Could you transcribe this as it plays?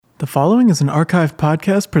The following is an archived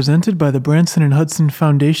podcast presented by the Branson and Hudson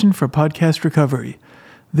Foundation for Podcast Recovery.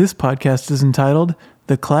 This podcast is entitled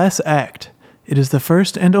The Class Act. It is the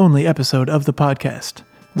first and only episode of the podcast.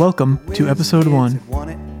 Welcome to episode 1.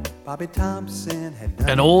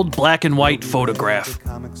 An old black and white photograph.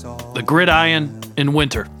 The gridiron in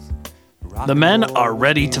winter. The men are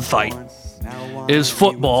ready to fight. It is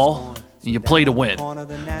football. You play to win.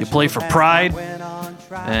 You play for pride,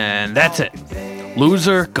 and that's it.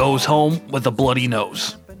 Loser goes home with a bloody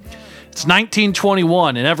nose. It's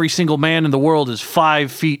 1921, and every single man in the world is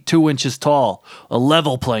 5 feet 2 inches tall. A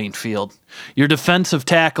level playing field. Your defensive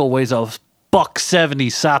tackle weighs a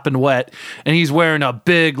 $170 sopping wet, and he's wearing a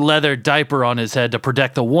big leather diaper on his head to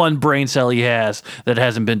protect the one brain cell he has that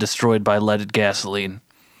hasn't been destroyed by leaded gasoline.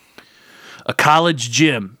 A college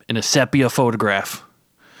gym in a sepia photograph.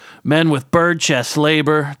 Men with bird chest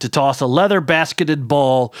labor to toss a leather basketed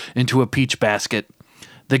ball into a peach basket.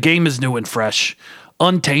 The game is new and fresh,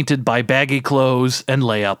 untainted by baggy clothes and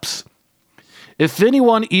layups. If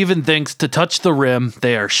anyone even thinks to touch the rim,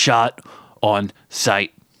 they are shot on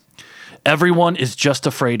sight. Everyone is just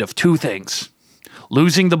afraid of two things: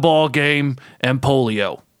 losing the ball game and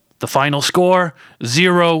polio. The final score,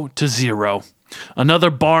 0-0. Another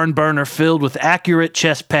barn burner filled with accurate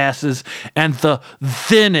chest passes and the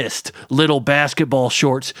thinnest little basketball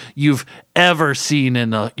shorts you've ever seen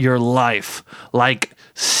in your life. Like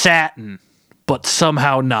satin, but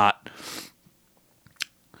somehow not.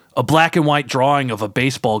 A black and white drawing of a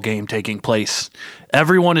baseball game taking place.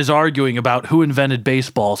 Everyone is arguing about who invented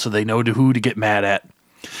baseball so they know who to get mad at.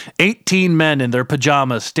 18 men in their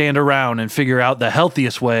pajamas stand around and figure out the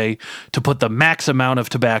healthiest way to put the max amount of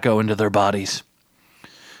tobacco into their bodies.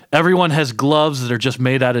 Everyone has gloves that are just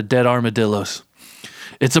made out of dead armadillos.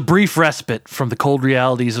 It's a brief respite from the cold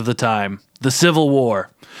realities of the time, the Civil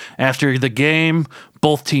War. After the game,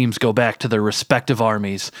 both teams go back to their respective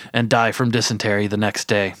armies and die from dysentery the next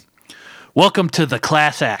day. Welcome to the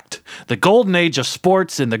Class Act, the golden age of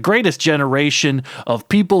sports and the greatest generation of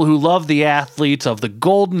people who love the athletes of the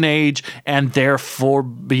golden age and therefore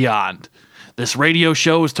beyond. This radio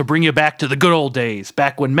show is to bring you back to the good old days,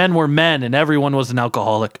 back when men were men and everyone was an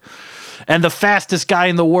alcoholic. And the fastest guy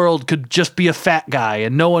in the world could just be a fat guy,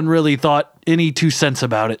 and no one really thought any 2 cents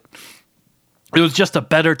about it. It was just a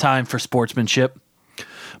better time for sportsmanship.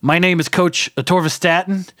 My name is Coach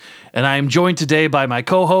Atorvastatin, and I am joined today by my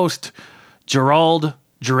co-host, Gerald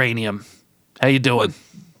Geranium. How you doing?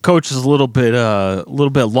 Coach is a little bit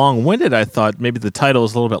long-winded. I thought maybe the title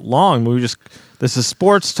is a little bit long. This is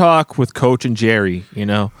sports talk with Coach and Jerry. You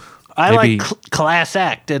know, I like Class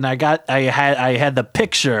Act, and I had the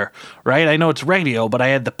picture, right? I know it's radio, but I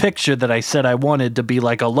had the picture that I said I wanted to be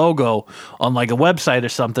like a logo on like a website or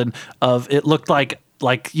something. Of it looked like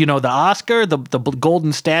you know, the Oscar, the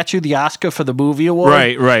golden statue, the Oscar for the movie award.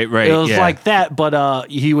 Right. It was like that, but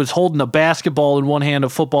he was holding a basketball in one hand, a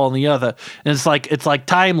football in the other, and it's like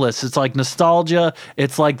timeless. It's like nostalgia.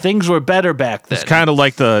 It's like things were better back then. It's kind of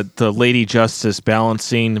like the Lady Justice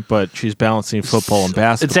balancing, but she's balancing football and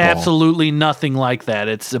basketball. It's absolutely nothing like that.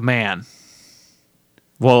 It's a man.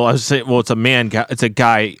 Well, I was saying, it's a man. It's a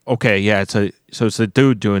guy. Okay, yeah. It's a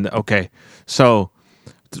dude doing that. Okay, so.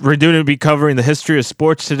 We're going to be covering the history of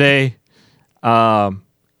sports today, going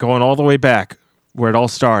all the way back where it all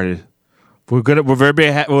started. We're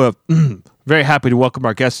very happy to welcome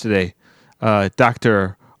our guest today,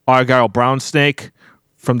 Dr. Argyle Brownsnake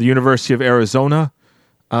from the University of Arizona.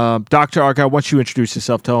 Dr. Argyle, why don't you introduce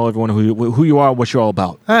yourself? Tell everyone who you are and what you're all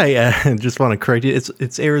about. Hi, I just want to correct you.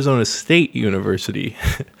 It's Arizona State University.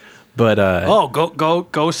 But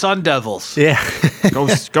go Sun Devils! Yeah,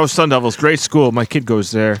 go Sun Devils! Great school. My kid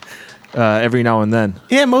goes there every now and then.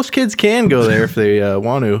 Yeah, most kids can go there if they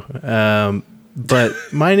want to. But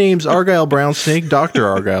my name's Argyle Brownsnake, Dr.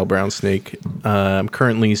 Argyle Brownsnake. I'm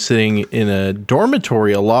currently sitting in a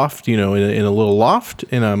dormitory, a loft, in a little loft,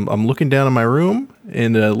 and I'm looking down in my room.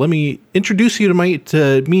 And let me introduce you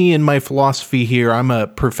to me and my philosophy here. I'm a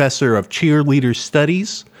professor of cheerleader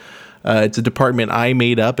studies. It's a department I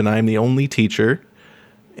made up, and I'm the only teacher.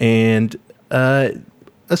 And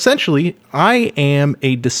essentially, I am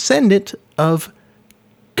a descendant of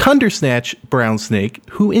Cundersnatch Brownsnake,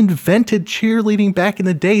 who invented cheerleading back in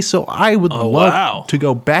the day. So I would love to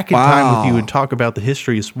go back in time with you and talk about the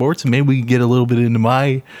history of sports, and maybe we can get a little bit into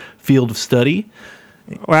my field of study.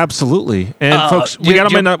 Oh, absolutely. And folks, we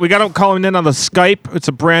got him calling in on the Skype. It's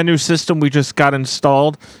a brand new system we just got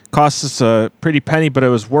installed. Cost us a pretty penny, but it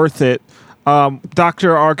was worth it.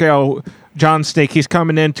 Dr. Argyle Brownsnake, he's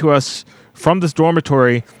coming in to us from this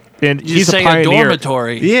dormitory, and You he's a say pioneer.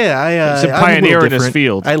 dormitory. Yeah, He's a I'm pioneer little in his different.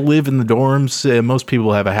 field. I live in the dorms. Most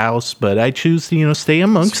people have a house, but I choose to stay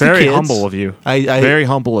amongst It's the very kids. humble of you. I Very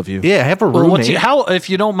humble of you. Yeah, I have a Well, roommate. how, if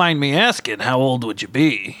you don't mind me asking, how old would you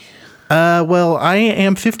be? Well, I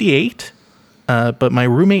am 58, but my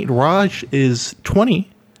roommate Raj is 20.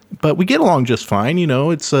 But we get along just fine.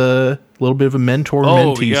 It's a little bit of a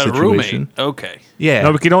mentor-mentee you got a situation. roommate. Okay. Yeah.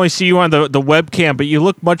 No, we can only see you on the webcam, but you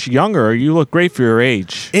look much younger. You look great for your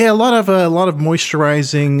age. Yeah, a lot of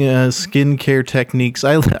moisturizing skincare techniques.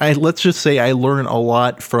 I let's just say I learn a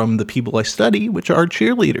lot from the people I study, which are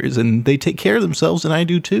cheerleaders, and they take care of themselves, and I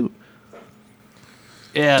do too.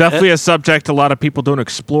 Yeah, Definitely a subject a lot of people don't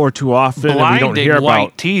explore too often, and we don't blinding hear white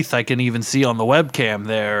about. teeth. I can even see on the webcam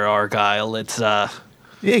there, Argyle. It's Yeah,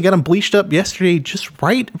 I got them bleached up yesterday, just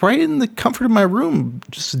right in the comfort of my room.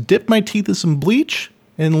 Just dip my teeth in some bleach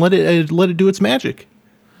and let it do its magic.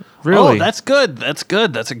 Really? Oh, that's good. That's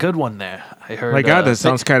good. That's a good one there. I heard. My God, that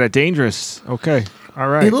sounds kind of dangerous. Okay. All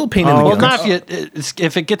right. A little pain in the Well, guts. not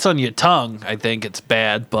if it gets on your tongue, I think it's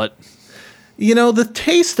bad. But The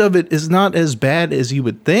taste of it is not as bad as you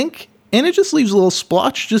would think, and it just leaves a little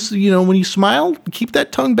splotch. Just when you smile, keep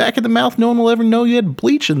that tongue back in the mouth. No one will ever know you had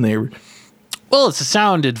bleach in there. well, it's a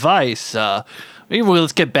sound advice. Anyway,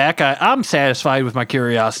 let's get back. I'm satisfied with my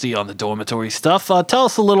curiosity on the dormitory stuff. Tell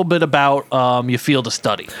us a little bit about your field of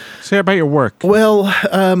study. Say about your work. Well,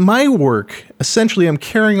 my work, essentially, I'm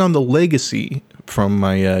carrying on the legacy from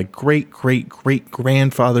my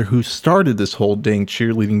great-great-great-grandfather who started this whole dang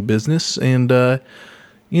cheerleading business. And,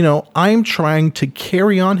 I'm trying to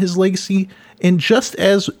carry on his legacy. And just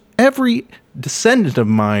as every descendant of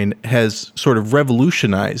mine has sort of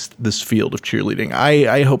revolutionized this field of cheerleading,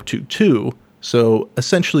 I hope to, too. So,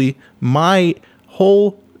 essentially, my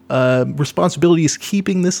whole responsibility is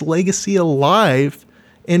keeping this legacy alive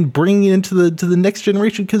and bringing it into the next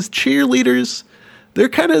generation, because cheerleaders, they're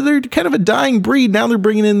kind of a dying breed. Now they're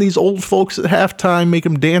bringing in these old folks at halftime, make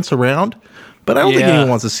them dance around. But I don't think Yeah. anyone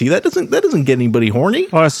wants to see that. That doesn't get anybody horny.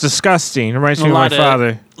 Oh, it's disgusting. It reminds me of my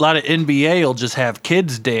father. A lot of NBA will just have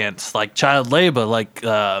kids dance, like child labor, like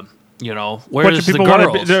where's What do the people want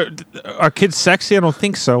girls? to be? Are kids sexy? I don't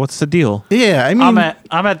think so. What's the deal? Yeah, I mean,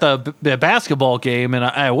 I'm at the basketball game, and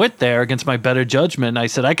I went there against my better judgment. I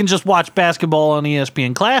said I can just watch basketball on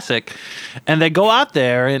ESPN Classic, and they go out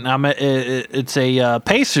there, and it's a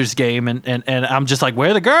Pacers game, and I'm just like,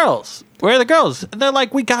 where are the girls? Where are the girls? And they're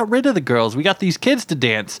like, we got rid of the girls. We got these kids to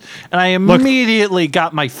dance, and I immediately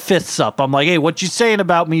got my fists up. I'm like, hey, what you saying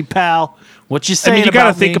about me, pal? What you saying you got to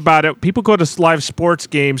about think me? about it. People go to live sports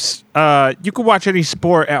games. You can watch any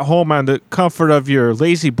sport at home on the comfort of your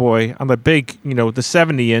lazy boy on the big, the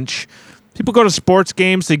 70-inch. People go to sports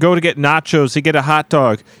games. They go to get nachos. They get a hot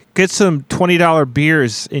dog. Get some $20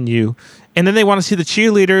 beers in you. And then they want to see the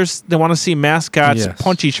cheerleaders. They want to see mascots Yes.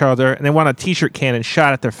 punch each other. And they want a T-shirt cannon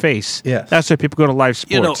shot at their face. Yes. That's why people go to live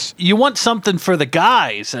sports. You want something for the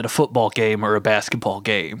guys at a football game or a basketball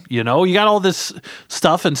game. You got all this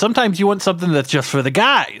stuff, and sometimes you want something that's just for the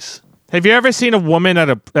guys. Have you ever seen a woman at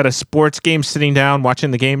a sports game sitting down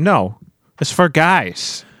watching the game? No. It's for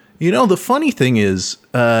guys. the funny thing is,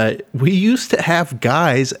 we used to have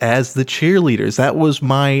guys as the cheerleaders. That was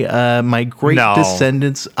my great No.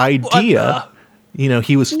 descendant's idea.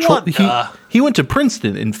 He was What the- he went to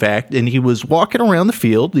Princeton, in fact, and he was walking around the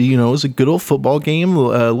field. It was a good old football game,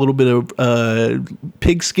 a little bit of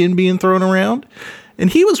pigskin being thrown around, and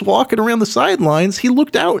he was walking around the sidelines. He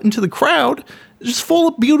looked out into the crowd, just full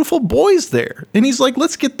of beautiful boys there, and he's like,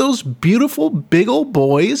 "Let's get those beautiful big old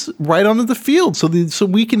boys right onto the field, so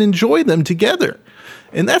we can enjoy them together."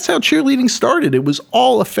 And that's how cheerleading started. It was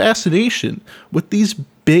all a fascination with these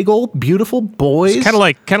big old beautiful boys. It's kind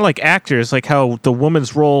of like actors, like how the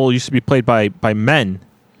woman's role used to be played by men.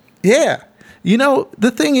 Yeah.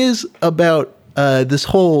 The thing is about this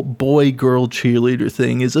whole boy-girl cheerleader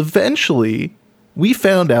thing is eventually we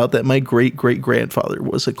found out that my great-great-grandfather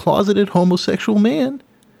was a closeted homosexual man.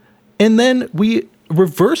 And then we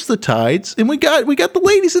reversed the tides, and we got the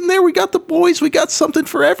ladies in there, we got the boys, we got something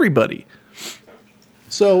for everybody.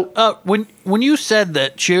 So When you said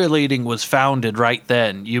that cheerleading was founded right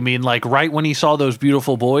then, you mean like right when he saw those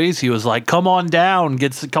beautiful boys, he was like, "Come on down,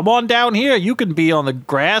 come on down here. You can be on the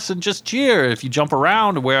grass and just cheer if you jump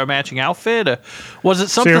around and wear a matching outfit." Or was it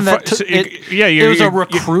something you're that fu- so you- it was a you're-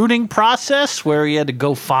 recruiting process where he had to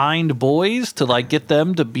go find boys to like get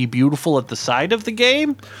them to be beautiful at the side of the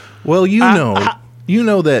game? well, you know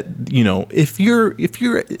that if you're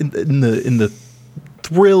in the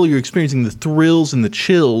thrill, you're experiencing the thrills and the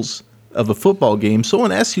chills of a football game.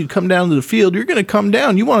 Someone asks you to come down to the field, you're going to come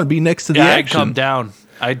down. You want to be next to the Yeah, I'd action. come down.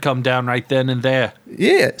 I'd come down right then and there.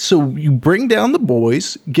 Yeah, so you bring down the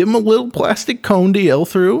boys, give them a little plastic cone to yell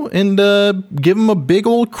through, and give them a big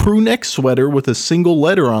old crew neck sweater with a single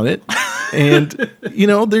letter on it. And,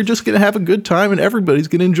 they're just going to have a good time, and everybody's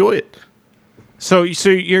going to enjoy it. So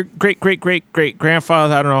your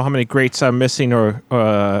great-great-great-great-grandfather, I don't know how many greats I'm missing or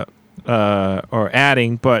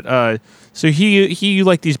adding, but so he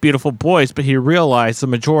liked these beautiful boys, but he realized the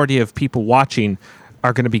majority of people watching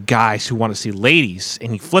are going to be guys who want to see ladies,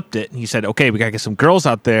 and he flipped it, and he said, okay, we got to get some girls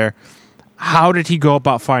out there. How did he go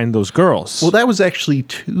about finding those girls? Well, that was actually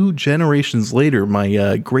 2 generations later.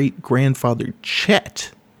 My great-grandfather,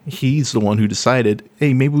 Chet, he's the one who decided,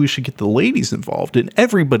 hey, maybe we should get the ladies involved. And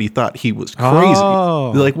everybody thought he was crazy.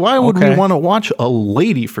 Oh, They're like, why would we want to watch a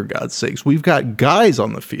lady, for God's sakes? We've got guys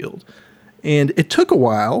on the field. And it took a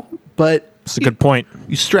while, but... That's a good point.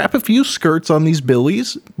 You strap a few skirts on these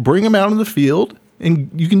billies, bring them out in the field, and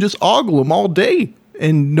you can just ogle them all day.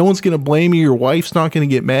 And no one's going to blame you. Your wife's not going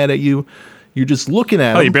to get mad at you. You're just looking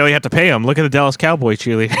at them. Oh, you barely have to pay them. Look at the Dallas Cowboy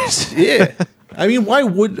cheerleaders. Yeah. I mean, why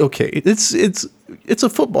would... Okay, it's a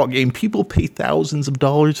football game. People pay thousands of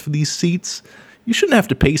dollars for these seats. You shouldn't have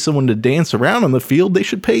to pay someone to dance around on the field. They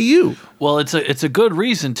should pay you. Well, it's a good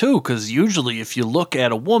reason, too, because usually if you look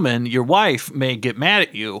at a woman, your wife may get mad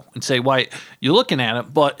at you and say, why, you're looking at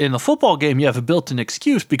it. But in the football game, you have a built-in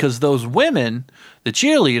excuse because those women, the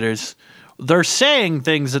cheerleaders, they're saying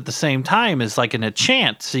things at the same time as like in a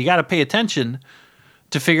chant. So you got to pay attention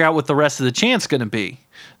to figure out what the rest of the chant's going to be.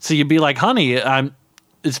 So you'd be like, honey,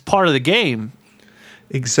 it's part of the game.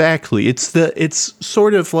 Exactly. It's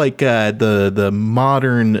sort of like the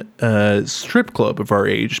modern strip club of our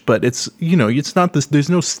age, but it's not this. There's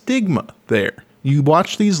no stigma there. You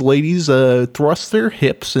watch these ladies thrust their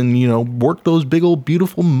hips and work those big old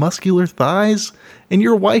beautiful muscular thighs, and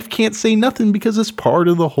your wife can't say nothing because it's part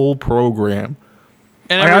of the whole program.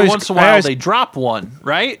 And every once in a while they drop one,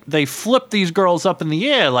 right? They flip these girls up in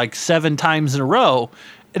the air like 7 times in a row,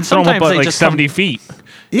 and sometimes they like just 70 feet.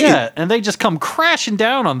 Yeah, and they just come crashing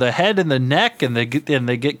down on the head and the neck, and they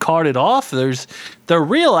get carted off. They're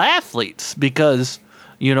real athletes because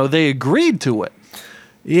they agreed to it.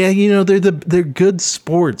 Yeah, they're good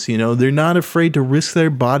sports. They're not afraid to risk their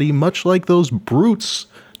body, much like those brutes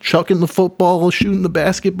chucking the football, shooting the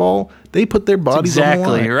basketball. They put their bodies on the line.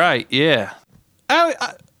 Exactly right. Yeah,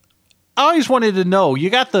 I always wanted to know.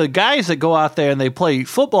 You got the guys that go out there and they play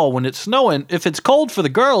football when it's snowing. If it's cold for the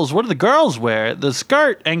girls, what do the girls wear? The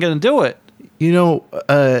skirt ain't gonna do it.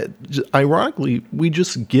 Ironically, we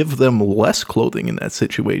just give them less clothing in that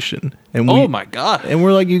situation. And oh my God! And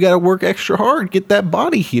we're like, you got to work extra hard, get that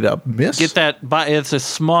body heat up, miss. Get that. That's a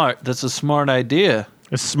smart idea.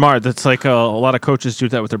 It's smart. That's like a lot of coaches do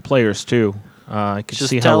that with their players too. I can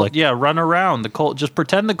see how run around the cold. Just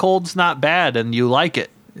pretend the cold's not bad and you like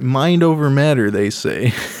it. Mind over matter, they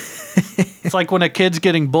say. It's like when a kid's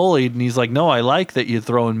getting bullied and he's like, no, I like that you're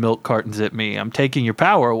throwing milk cartons at me. I'm taking your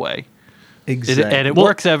power away. Exactly. And it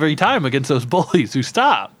works every time against those bullies who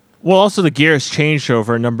stop. Well, also the gear has changed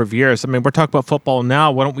over a number of years. I mean, we're talking about football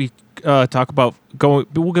now. Why don't we talk about we're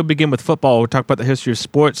going to begin with football. We'll talk about the history of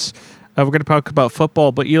sports. We're going to talk about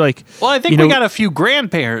football, but well, I think we got a few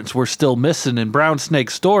grandparents we're still missing in Brown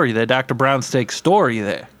Snake's story, the Dr. Brown Snake story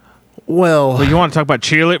there. Well, you want to talk about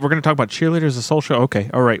cheerleaders? We're going to talk about cheerleaders this whole show. Okay,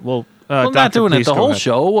 all right. Well, I'm not doing it the whole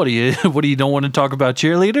show. What do you don't want to talk about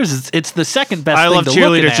cheerleaders? It's the second best. I thing love to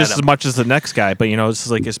cheerleaders just as much as the next guy, but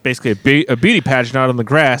it's basically a beauty pageant out on the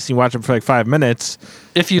grass. You watch them for like 5 minutes.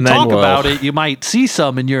 If you talk about it, you might see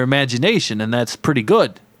some in your imagination, and that's pretty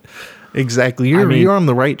good. Exactly. You're on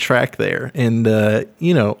the right track there, and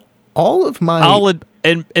all of my.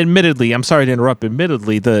 Admittedly, I'm sorry to interrupt.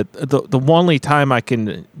 Admittedly, the only time I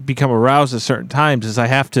can become aroused at certain times is I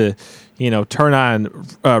have to, turn on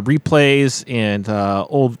replays and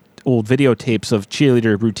old videotapes of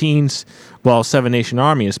cheerleader routines while Seven Nation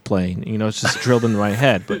Army is playing. It's just drilled into my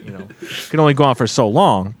head. But it can only go on for so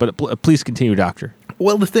long. But please continue, Doctor.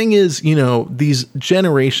 Well, the thing is, these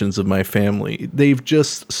generations of my family, they've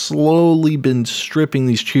just slowly been stripping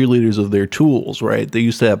these cheerleaders of their tools, right? They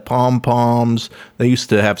used to have pom-poms. They used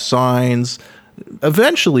to have signs.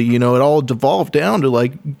 Eventually, it all devolved down to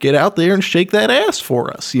like, get out there and shake that ass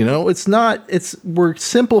for us. We're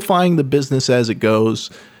simplifying the business as it goes.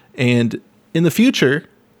 And in the future,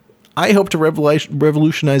 I hope to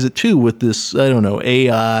revolutionize it too with this,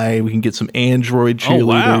 AI. We can get some Android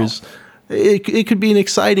cheerleaders. Oh, wow. It could be an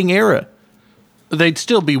exciting era. They'd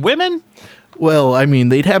still be women? Well, I mean,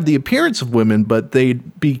 they'd have the appearance of women, but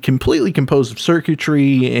they'd be completely composed of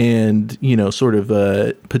circuitry and, sort of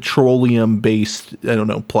petroleum-based, I don't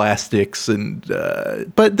know, plastics.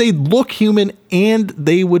 But they'd look human and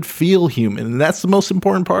they would feel human. And that's the most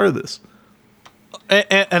important part of this.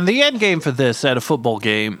 And the end game for this at a football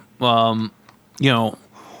game,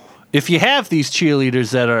 if you have these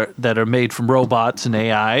cheerleaders that are made from robots and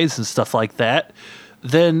AIs and stuff like that,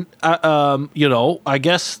 then I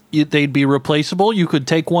guess they'd be replaceable. You could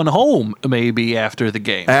take one home maybe after the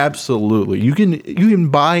game. Absolutely, you can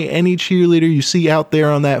buy any cheerleader you see out there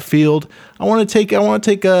on that field. I want to take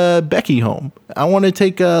Becky home. I want to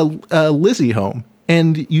take Lizzie home.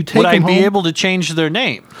 And you take Would I them be home? able to change their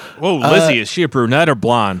name? Whoa, Lizzie, is she a brunette or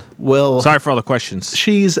blonde? Well, Sorry for all the questions.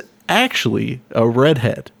 she's actually a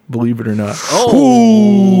redhead, believe it or not.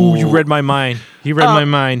 Ooh, you read my mind. He read my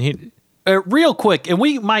mind. Real quick, and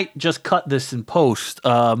we might just cut this in post,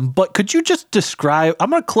 but could you just describe...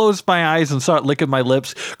 I'm going to close my eyes and start licking my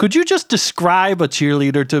lips. Could you just describe a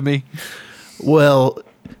cheerleader to me? Well,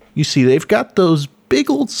 you see, they've got those big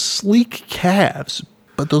old sleek calves,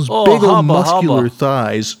 but those big old hubba, muscular hubba.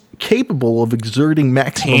 thighs capable of exerting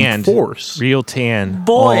maximum Tanned. force. Real tan.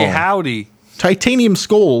 Boy, Oh. howdy. Titanium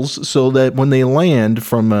skulls, so that when they land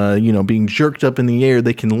from being jerked up in the air,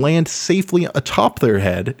 they can land safely atop their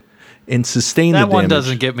head and sustain That the one damage.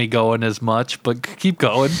 doesn't get me going as much, but keep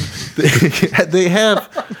going. they have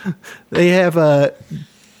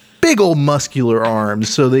big old muscular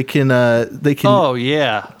arms, so they can Oh,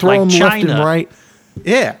 yeah. throw like them China. left and right.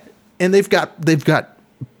 Yeah, and they've got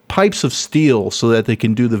pipes of steel so that they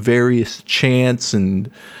can do the various chants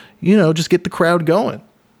and just get the crowd going.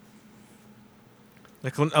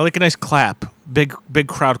 I like a nice clap. Big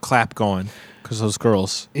crowd clap going because those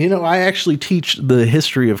girls. I actually teach the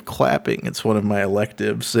history of clapping. It's one of my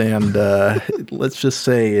electives, and let's just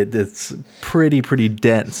say it's pretty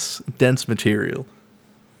dense material.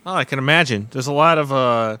 Oh, I can imagine. There's a lot of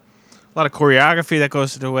choreography that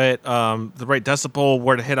goes into it. The right decibel,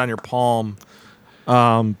 where to hit on your palm. It's a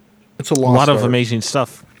A lost lot of art. amazing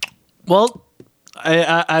stuff. Well,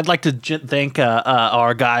 I'd like to thank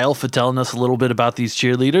Argyle for telling us a little bit about these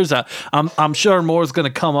cheerleaders. I'm sure more is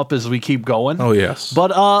going to come up as we keep going. Oh yes, But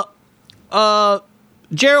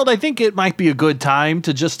Gerald, I think it might be a good time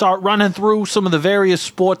to just start running through some of the various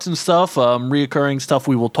sports and stuff, reoccurring stuff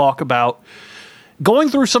we will talk about. Going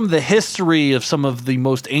through some of the history of some of the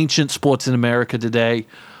most ancient sports in America today.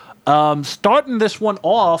 Starting this one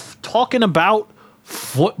off, talking about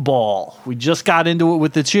football. We just got into it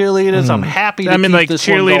with the cheerleaders. I'm happy to keep this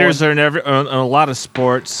cheerleaders one going. are in a lot of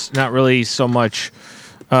sports, not really so much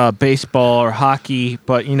baseball or hockey,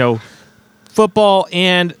 but football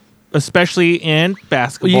and especially in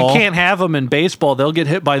basketball. Well, you can't have them in baseball. They'll get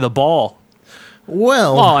hit by the ball.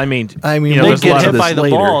 well, I mean, They'd there's a get lot hit of by the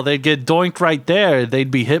later. ball. They'd get doinked right there.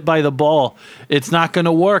 They'd be hit by the ball. It's not going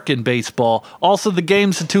to work in baseball. Also, the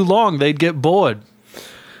games are too long. They'd get bored.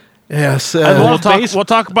 yes. I love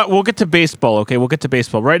We'll get to baseball. Okay, we'll get to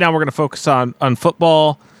baseball. Right now, we're going to focus on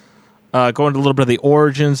football. Go into a little bit of the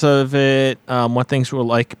origins of it, what things were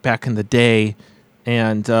like back in the day,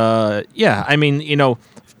 and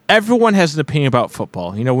everyone has an opinion about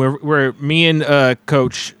football. We're me and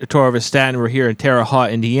Coach Torvis Stanton. We're here in Terre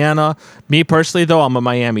Haute, Indiana. Me personally, though, I'm a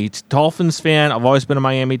Miami Dolphins fan. I've always been a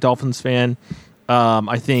Miami Dolphins fan.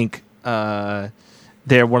 I think they're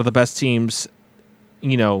one of the best teams,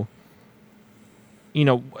 of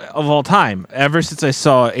all time. Ever since I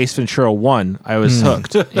saw Ace Ventura 1, I was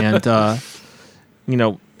hooked. And,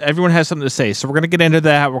 everyone has something to say. So we're going to get into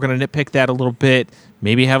that. We're going to nitpick that a little bit,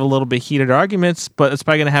 maybe have a little bit heated arguments, but it's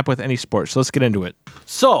probably going to happen with any sport. So let's get into it.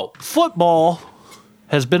 So, football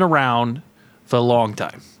has been around for a long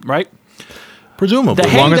time, right? presumably. The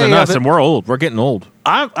heyday Longer than of us, it- and we're old. We're getting old.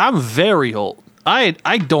 I'm very old. I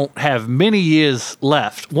don't have many years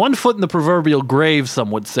left. One foot in the proverbial grave, some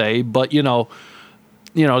would say, but they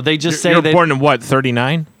just say You're they born in what,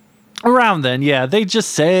 39? around then, yeah. They just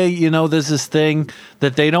say, there's this thing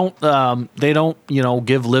that they don't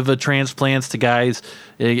give liver transplants to guys,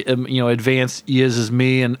 advanced years as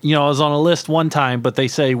me. And, I was on a list one time, but they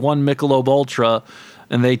say one Michelob Ultra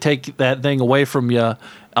and they take that thing away from you.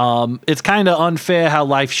 It's kind of unfair how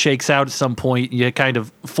life shakes out at some point. You're kind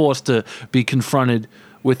of forced to be confronted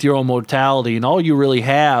with your own mortality, and all you really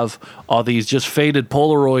have are these just faded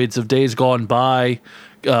Polaroids of days gone by,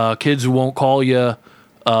 kids who won't call you,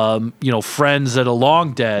 friends that are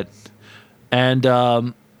long dead. And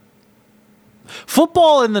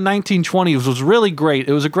Football in the 1920s was really great.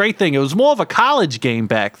 It was a great thing. It was more of a college game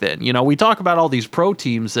back then. You know, we talk about all these pro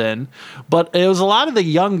teams then, but it was a lot of the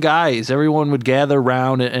young guys. Everyone would gather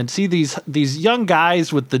around and see these young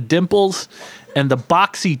guys with the dimples and the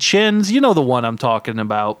boxy chins. You know the one I'm talking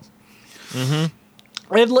about.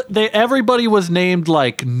 Mm-hmm. Everybody was named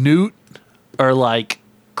like Newt or like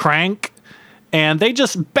Crank. And they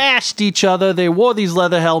just bashed each other. They wore these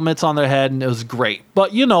leather helmets on their head, and it was great.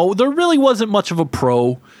 But, you know, there really wasn't much of a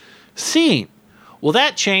pro scene. Well,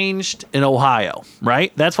 that changed in Ohio,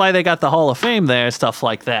 right? That's why they got the Hall of Fame there, stuff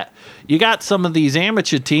like that. You got some of these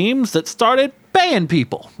amateur teams that started paying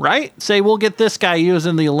people, right? Say, we'll get this guy, he was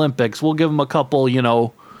in the Olympics. We'll give him a couple, you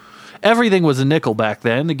know, everything was a nickel back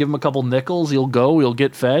then. They give him a couple nickels, he'll go, he'll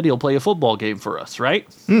get fed, he'll play a football game for us, right?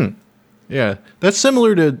 Yeah, that's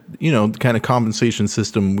similar to, you know, the kind of compensation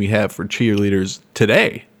system we have for cheerleaders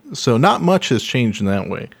today. So not much has changed in that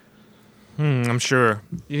way. I'm sure.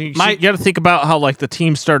 You got to think about how like the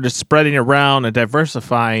team started spreading around and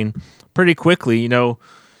diversifying pretty quickly. You know,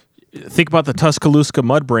 think about the Tuscaloosa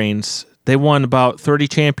Mudbrains. They won about 30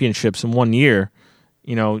 championships in 1 year.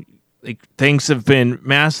 You know, like, things have been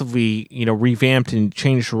massively, you know, revamped and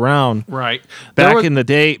changed around. Right. Back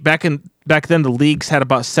then, the leagues had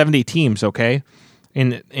about 70 teams, okay?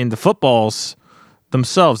 In the footballs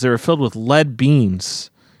themselves, they were filled with lead beans.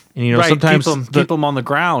 And, you know, right, sometimes keep them on the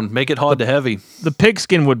ground, make it hard to heavy. The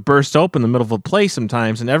pigskin would burst open in the middle of a play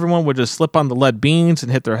sometimes, and everyone would just slip on the lead beans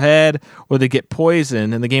and hit their head, or they get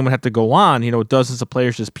poisoned, and the game would have to go on. You know, dozens of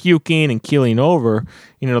players just puking and keeling over.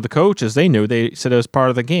 You know, the coaches, they knew. They said it was part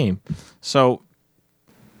of the game. So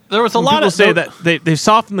there was a lot people of say that they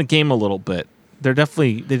softened the game a little bit. They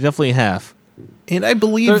definitely have. And I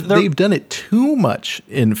believe they've done it too much,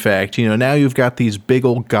 in fact. You know, now you've got these big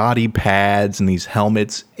old gaudy pads and these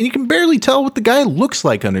helmets, and you can barely tell what the guy looks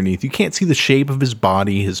like underneath. You can't see the shape of his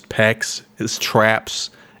body, his pecs, his traps.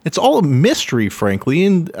 It's all a mystery, frankly,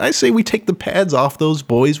 and I say we take the pads off those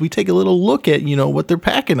boys. We take a little look at, you know, what they're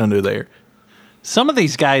packing under there. Some of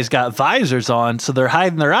these guys got visors on, so they're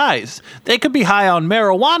hiding their eyes. They could be high on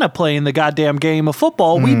marijuana playing the goddamn game of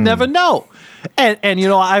football. We'd never know. And you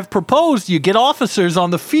know, I've proposed you get officers on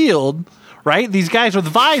the field, right? These guys with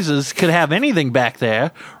visors could have anything back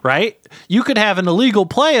there, right? You could have an illegal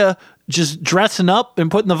player just dressing up and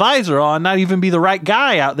putting the visor on, not even be the right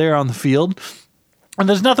guy out there on the field. And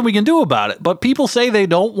there's nothing we can do about it. But people say they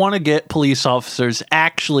don't want to get police officers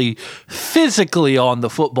actually physically on the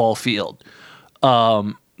football field.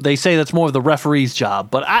 They say that's more of the referee's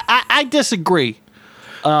job, but I disagree.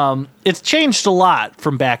 It's changed a lot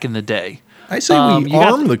from back in the day. I say we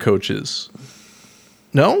arm the coaches.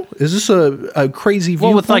 No? Is this a crazy view?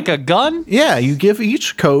 Well, with like a gun? Yeah, you give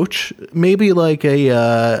each coach maybe like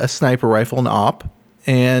a sniper rifle, an op,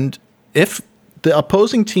 and if the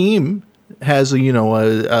opposing team has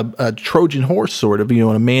a Trojan horse sort of, you know,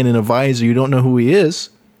 a man in a visor, you don't know who he is,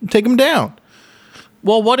 take him down.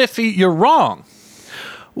 Well, what if you're wrong?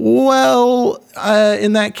 Well,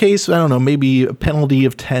 in that case, I don't know, maybe a penalty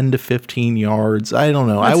of 10 to 15 yards. I don't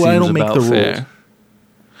know. I don't make the rules.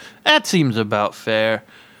 That seems about fair.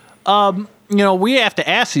 You know, we have to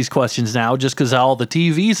ask these questions now just because all the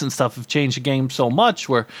TVs and stuff have changed the game so much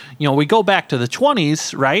where, you know, we go back to the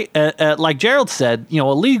 20s, right? Like Gerald said, you know,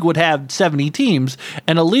 a league would have 70 teams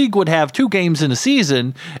and a league would have 2 games in a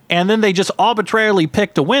season, and then they just arbitrarily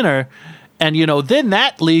picked a winner. And, you know, then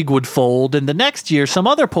that league would fold, and the next year some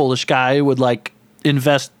other Polish guy would, like,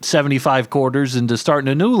 invest 75 quarters into starting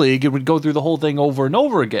a new league. It would go through the whole thing over and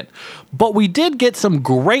over again. But we did get some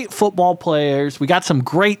great football players. We got some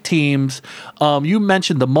great teams. You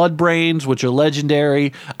mentioned the Mudbrains, which are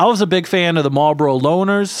legendary. I was a big fan of the Marlboro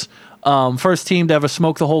Loners. First team to ever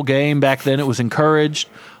smoke the whole game. Back then it was encouraged.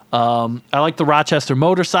 I like the Rochester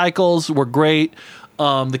Motorcycles. Were great.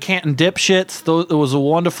 The Canton Dipshits, it was a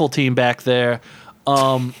wonderful team back there.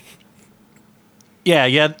 The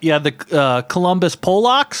Columbus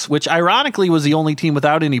Polacks, which ironically was the only team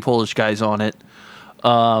without any Polish guys on it.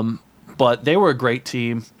 But they were a great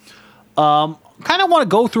team. Kind of want to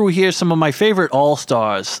go through here some of my favorite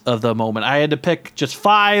all-stars of the moment. I had to pick just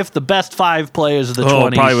the best 5 players of the 20s. Oh,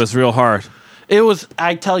 it probably was real hard. It was,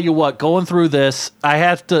 I tell you what, going through this, I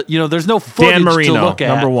have to, you know, there's no footage Dan Marino, to look at.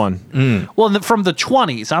 number 1. Well, from the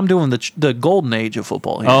 20s, I'm doing the golden age of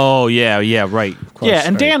football here. Oh, yeah, right. Of course, yeah,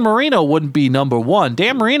 and right. Dan Marino wouldn't be number 1.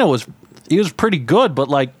 Dan Marino was pretty good, but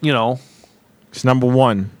like, you know. It's number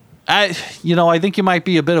 1. I think you might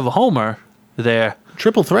be a bit of a homer there.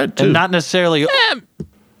 Triple threat, too. And not necessarily,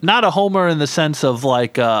 not a homer in the sense of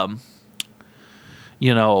like,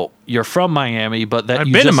 you're from Miami, but that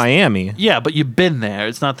I've been to Miami. Yeah, but you've been there.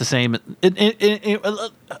 It's not the same.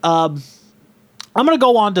 I'm going to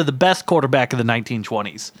go on to the best quarterback of the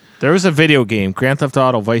 1920s. There was a video game, Grand Theft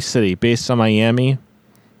Auto Vice City, based on Miami.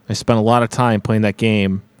 I spent a lot of time playing that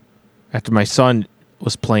game after my son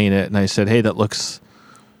was playing it, and I said, "Hey, that looks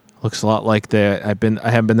a lot like that. I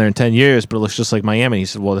haven't been there in 10 years, but it looks just like Miami." He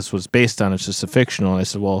said, "Well, this was based on. It's just a fictional." And I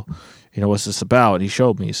said, "Well, what's this about?" And he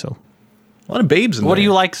showed me. So, a lot of babes in there. What do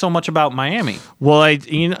you like so much about Miami? well,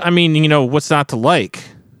 what's not to like?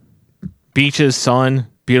 Beaches, sun,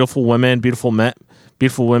 beautiful women, beautiful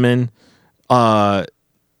women. The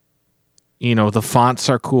fonts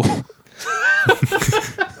are cool.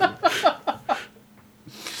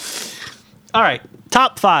 All right,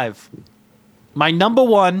 top 5. My number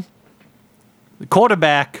 1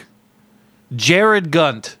 quarterback, Jared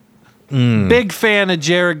Gunt. Big fan of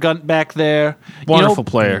Jared Gunt back there. Wonderful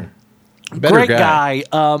player. Better Great guy.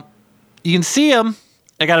 You can see him.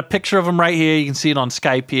 I got a picture of him right here. You can see it on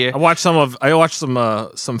Skype here. I watched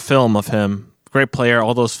some film of him. Great player.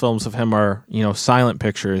 All those films of him are, silent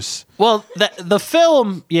pictures. Well, the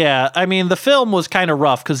film, the film was kind of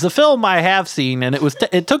rough because the film I have seen, and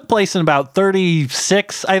it took place in about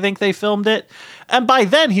 36, I think they filmed it. And by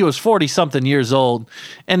then he was 40-something years old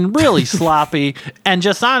and really sloppy and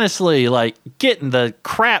just honestly, getting the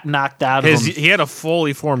crap knocked out of him. He had a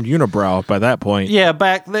fully formed unibrow by that point. Yeah,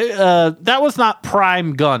 back there, that was not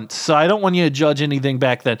prime Gunt, so I don't want you to judge anything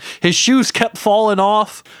back then. His shoes kept falling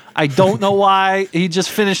off. I don't know why. He just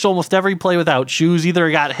finished almost every play without shoes. Either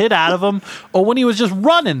he got hit out of them, or when he was just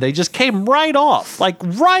running, they just came right off.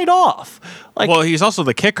 Right off. Well, he's also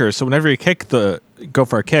the kicker, so whenever he go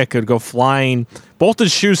for a kick, it would go flying. Both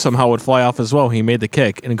his shoes somehow would fly off as well. He made the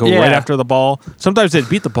kick and go right after the ball. Sometimes they'd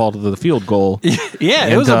beat the ball to the field goal. Yeah,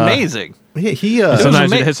 it was amazing. Yeah,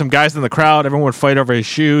 sometimes he'd hit some guys in the crowd. Everyone would fight over his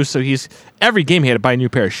shoes. So every game he had to buy a new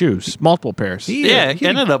pair of shoes, multiple pairs. He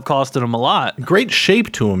ended up costing him a lot. Great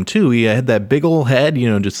shape to him too. He had that big old head,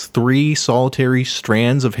 just 3 solitary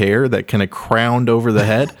strands of hair that kind of crowned over the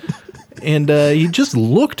head. And he just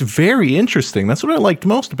looked very interesting. That's what I liked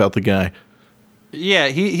most about the guy. Yeah,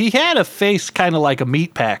 he had a face kind of like a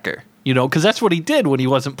meat packer, because that's what he did when he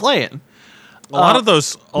wasn't playing. A lot of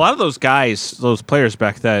those guys, those players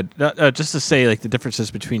back then, just to say the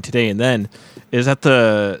differences between today and then, is that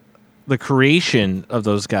the creation of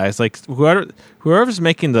those guys, whoever's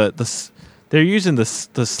making they're using the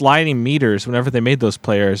sliding meters whenever they made those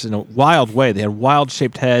players in a wild way. They had wild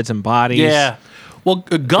shaped heads and bodies. Yeah, well,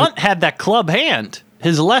 Gunt had that club hand.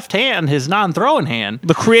 His left hand, his non-throwing hand.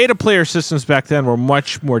 The creative player systems back then were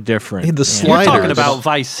much more different. The sliders. You're talking about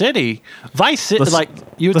Vice City.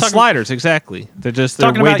 Sliders, exactly. They're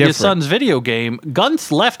talking way about different. your son's video game.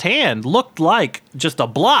 Gunt's left hand looked like just a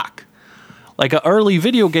block, like an early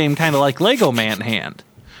video game, kind of like Lego Man hand.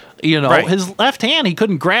 Right. His left hand, he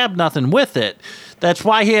couldn't grab nothing with it. That's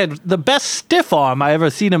why he had the best stiff arm I ever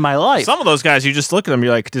seen in my life. Some of those guys, you just look at them,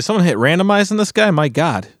 you're like, did someone hit randomize on this guy? My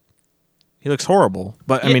God. He looks horrible,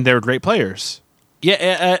 but they were great players.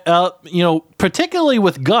 Yeah, particularly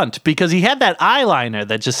with Gunt, because he had that eyeliner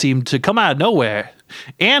that just seemed to come out of nowhere,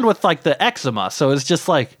 and with the eczema. So it's just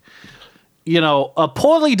a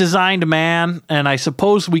poorly designed man, and I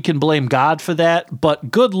suppose we can blame God for that. But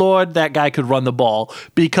good Lord, that guy could run the ball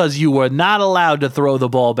because you were not allowed to throw the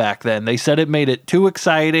ball back then. They said it made it too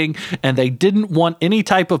exciting, and they didn't want any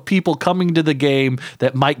type of people coming to the game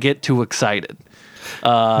that might get too excited. They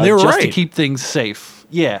were just right. to keep things safe.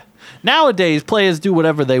 Yeah. Nowadays, players do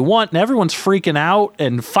whatever they want, and everyone's freaking out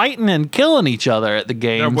and fighting and killing each other at the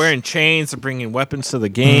games. They're wearing chains. They're bringing weapons to the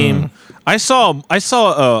game. I saw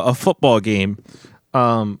a football game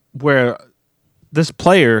where this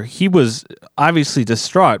player, he was obviously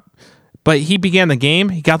distraught, but he began the game.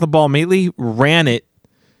 He got the ball immediately, ran it,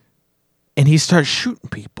 and he starts shooting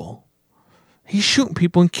people. He's shooting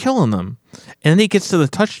people and killing them. And then he gets to the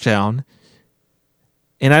touchdown.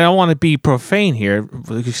 And I don't want to be profane here,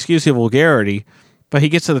 excuse the vulgarity, but he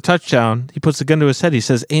gets to the touchdown, he puts the gun to his head, he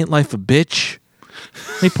says, "Ain't life a bitch?"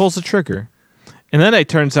 And he pulls the trigger. And then it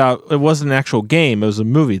turns out it wasn't an actual game, it was a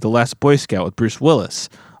movie, The Last Boy Scout with Bruce Willis.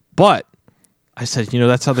 But I said,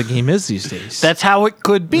 that's how the game is these days. That's how it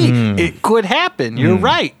could be. It could happen. You're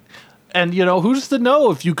right. And, who's to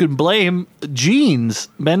know if you can blame jeans,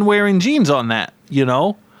 men wearing jeans on that,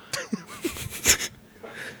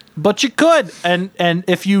 But you could, and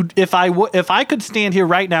if I could stand here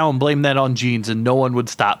right now and blame that on jeans, and no one would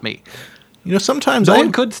stop me. Sometimes no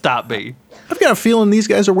one could stop me. I've got a feeling these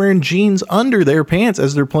guys are wearing jeans under their pants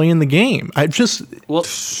as they're playing the game. I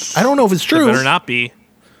don't know if it's true. It better not be.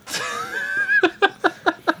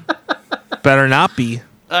 Better not be.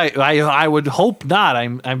 I would hope not.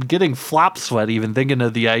 I'm getting flop sweat even thinking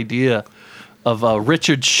of the idea of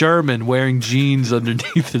Richard Sherman wearing jeans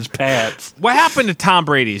underneath his pants. What happened to Tom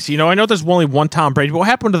Brady's? I know there's only one Tom Brady, but what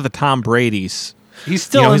happened to the Tom Brady's? He's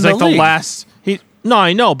still in he's the like league. the last. No,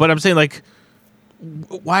 I know, but I'm saying like,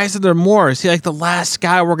 why isn't there more? Is he like the last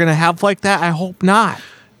guy we're gonna have like that? I hope not.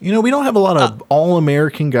 We don't have a lot of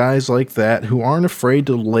all-American guys like that who aren't afraid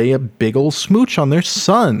to lay a big old smooch on their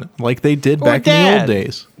son like they did back in the old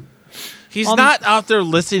days. He's not out there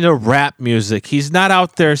listening to rap music. He's not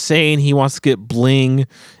out there saying he wants to get bling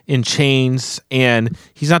in chains, and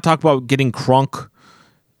he's not talking about getting crunk.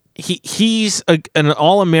 He's an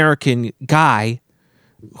all-American guy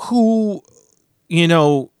who,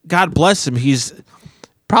 God bless him. He's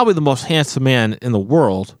probably the most handsome man in the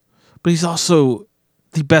world, but he's also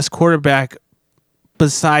the best quarterback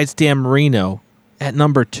besides Dan Marino at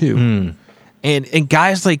number 2. And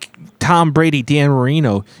guys like Tom Brady, Dan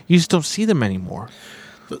Marino, you just don't see them anymore.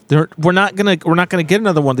 We're not gonna get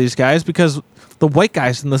another one of these guys because the white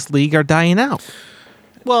guys in this league are dying out.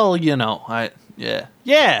 Well, yeah. Now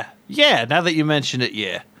that you mention it,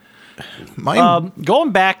 yeah.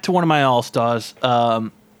 Going back to one of my all-stars,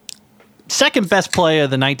 second best player of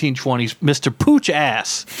the 1920s, Mr. Pooch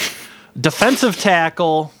Ass, defensive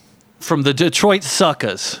tackle from the Detroit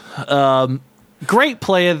Suckers. Great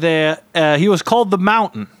player there. He was called the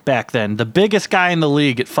Mountain back then. The biggest guy in the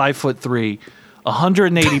league at 5'3",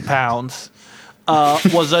 180 pounds.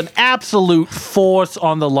 Was an absolute force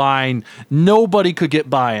on the line. Nobody could get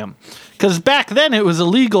by him. Because back then it was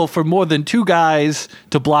illegal for more than 2 guys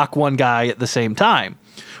to block one guy at the same time.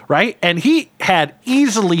 Right? And he had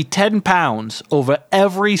easily 10 pounds over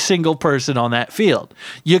every single person on that field.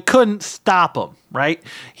 You couldn't stop him, right?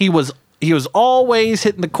 He was always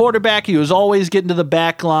hitting the quarterback. He was always getting to the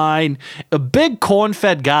back line. A big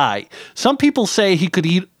corn-fed guy. Some people say he could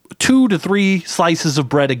eat 2 to 3 slices of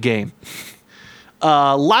bread a game.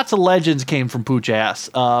 Lots of legends came from Pooch Ass.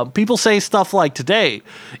 People say stuff like today,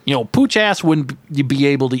 Pooch Ass wouldn't be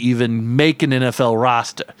able to even make an NFL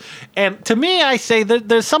roster. And to me, I say that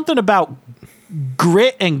there's something about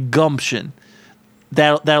grit and gumption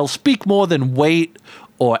that'll speak more than weight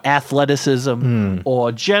or athleticism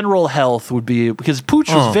or general health would be, because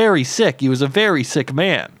Pooch was very sick. He was a very sick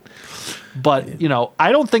man. But,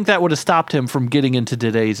 I don't think that would have stopped him from getting into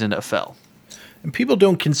today's NFL. And people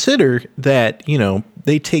don't consider that,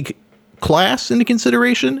 they take class into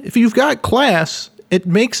consideration. If you've got class, it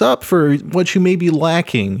makes up for what you may be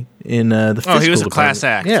lacking in the physical he was a department. class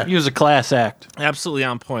act. Yeah. He was a class act. Absolutely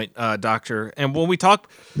on point, Doctor. And when we talk,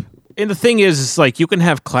 and the thing is like you can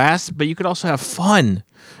have class, but you could also have fun.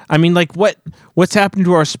 I mean, like what's happened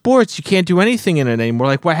to our sports? You can't do anything in it anymore.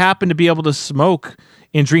 Like what happened to be able to smoke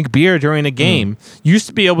and drink beer during a game? You used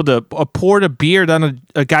to be able to pour a beer down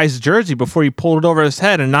a guy's jersey before you pulled it over his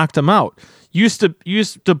head and knocked him out. You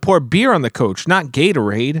used to pour beer on the coach, not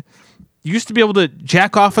Gatorade. You used to be able to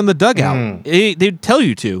jack off in the dugout. They'd tell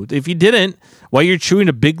you to. If you didn't, while you're chewing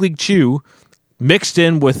a big league chew, mixed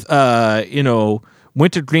in with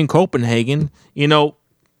wintergreen Copenhagen,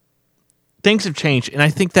 things have changed, and I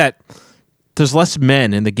think that there's less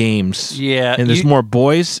men in the games. Yeah, and there's more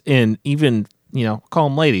boys, and even call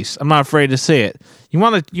them ladies. I'm not afraid to say it. You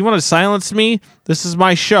want to silence me? This is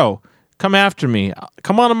my show. Come after me.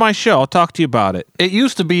 Come on to my show. I'll talk to you about it. It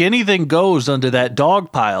used to be anything goes under that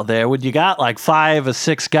dog pile there when you got like 5 or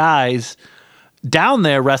 6 guys down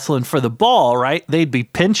there wrestling for the ball, right? They'd be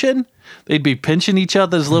pinching each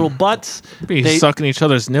other's little butts. Be sucking each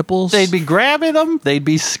other's nipples. They'd be grabbing them. They'd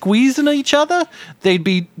be squeezing each other. They'd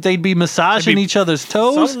be massaging each other's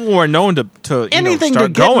toes. Some were known to Anything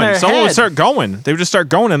start to get in going. their Someone would head. start going. They would just start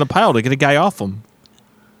going in the pile to get a guy off them.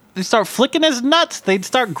 They'd start flicking his nuts. They'd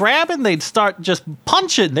start grabbing. They'd start just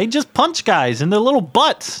punching. They'd just punch guys in their little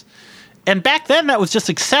butts. And back then, that was just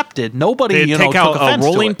accepted. Nobody, They'd take took out a offense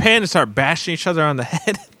to rolling it. pin and start bashing each other on the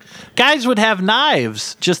head. Guys would have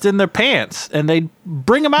knives just in their pants, and they'd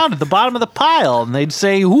bring them out at the bottom of the pile, and they'd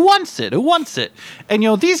say, "Who wants it? Who wants it?" And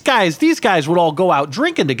these guys would all go out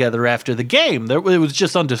drinking together after the game. It was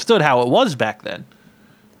just understood how it was back then.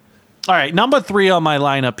 All right, number 3 on my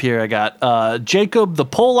lineup here, I got Jacob the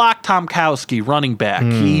Polak Tomkowski, running back.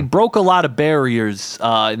 He broke a lot of barriers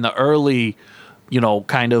in the early,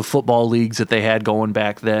 kind of football leagues that they had going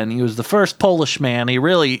back then. He was the first Polish man. He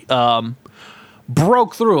really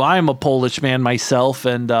broke through. I am a Polish man myself,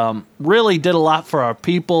 and really did a lot for our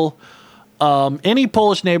people. Any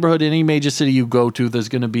Polish neighborhood, any major city you go to, there's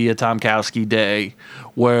going to be a Tomkowski day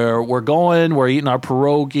where we're eating our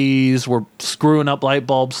pierogies, we're screwing up light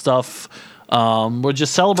bulb stuff, we're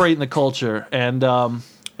just celebrating the culture. And,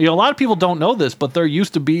 A lot of people don't know this, but there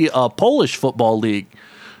used to be a Polish football league.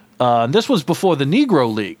 This was before the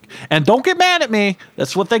Negro League. And don't get mad at me.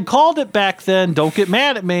 That's what they called it back then. Don't get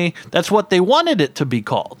mad at me. That's what they wanted it to be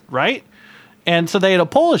called, right? And so they had a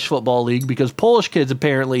Polish football league because Polish kids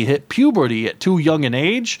apparently hit puberty at too young an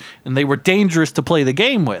age, and they were dangerous to play the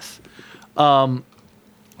game with.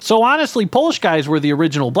 So honestly, Polish guys were the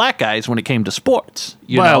original black guys when it came to sports.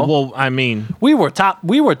 You know? Well, I mean, we were top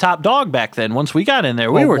dog back then. Once we got in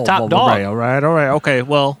there, we were top dog. All right. Okay,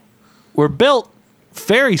 well, we're built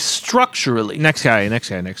very structurally. Next guy.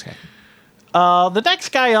 The next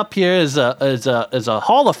guy up here is a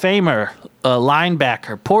Hall of Famer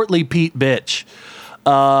linebacker, Portly Pete Bitch.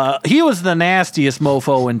 He was the nastiest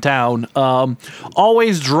mofo in town.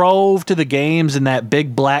 Always drove to the games in that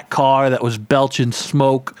big black car that was belching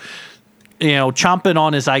smoke, chomping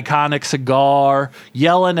on his iconic cigar,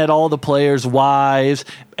 yelling at all the players' wives.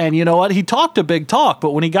 And you know what? He talked a big talk,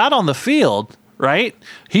 but when he got on the field, right,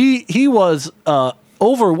 he was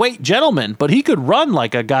overweight gentleman, but he could run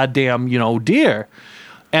like a goddamn, deer.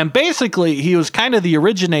 And basically, he was kind of the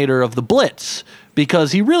originator of the blitz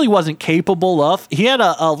because he really wasn't capable of. He had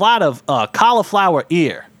a lot of cauliflower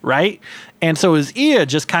ear, right? And so his ear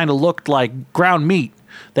just kind of looked like ground meat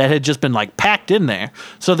that had just been like packed in there.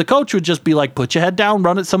 So the coach would just be like, put your head down,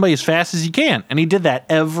 run at somebody as fast as you can. And he did that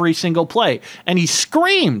every single play. And he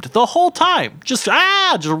screamed the whole time, just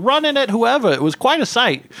running at whoever. It was quite a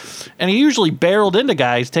sight. And he usually barreled into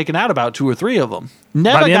guys, taking out about 2 or 3 of them.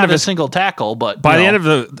 Never got a single tackle, but by the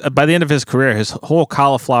end of his career, his whole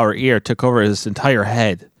cauliflower ear took over his entire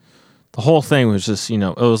head. The whole thing was just, it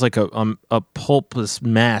was like a pulpless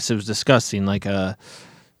mass. It was disgusting, like a.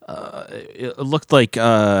 It looked like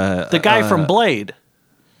the guy from Blade.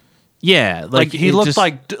 Yeah, he looked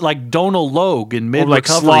like Donald Logue in mid like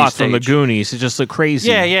recovery Sloth stage. from the Goonies. It just looked crazy.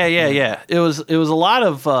 Yeah. It was a lot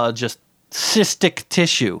of just cystic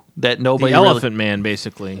tissue that nobody. The Elephant Man,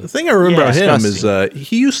 basically. The thing I remember about him is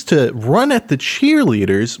he used to run at the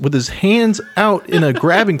cheerleaders with his hands out in a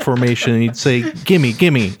grabbing formation, and he'd say, "Gimme,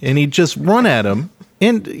 gimme," and he'd just run at him.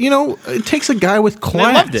 And, it takes a guy with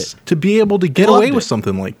class to be able to get away with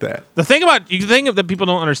something like that. The thing that people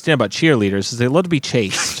don't understand about cheerleaders is they love to be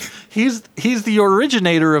chased. He's the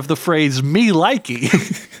originator of the phrase "me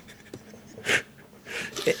likey."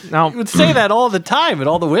 Now, he would say that all the time at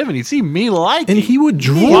all the women. He'd see "me likey," and he would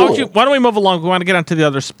drool. Why don't we move along? We want to get on to the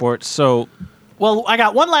other sports. So. Well, I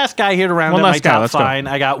got one last guy here to round out my top 5.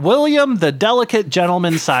 I got William the Delicate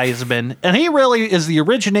Gentleman Sizeman, and he really is the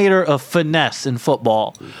originator of finesse in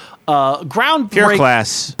football.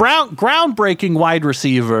 Groundbreaking wide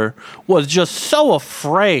receiver, was just so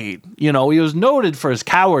afraid. He was noted for his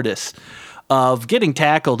cowardice of getting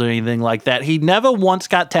tackled or anything like that. He never once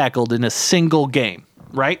got tackled in a single game.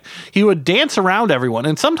 Right? He would dance around everyone,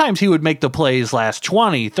 and sometimes he would make the plays last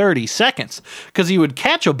 20, 30 seconds because he would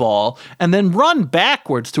catch a ball and then run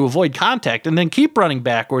backwards to avoid contact and then keep running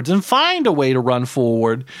backwards and find a way to run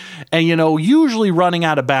forward and, usually running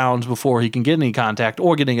out of bounds before he can get any contact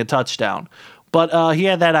or getting a touchdown. But he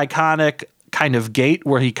had that iconic kind of gait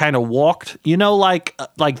where he kind of walked,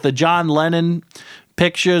 like the John Lennon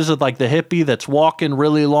pictures of like the hippie that's walking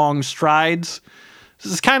really long strides.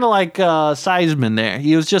 This is kind of like Sizeman there.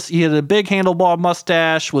 He had a big handlebar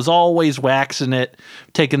mustache, was always waxing it,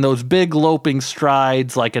 taking those big loping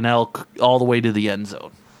strides like an elk all the way to the end zone.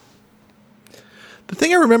 The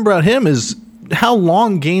thing I remember about him is how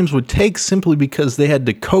long games would take simply because they had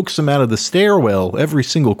to coax him out of the stairwell every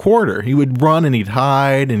single quarter. He would run and he'd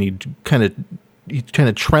hide and he'd kind of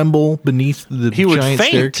tremble beneath the giant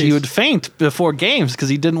staircase. He would faint before games because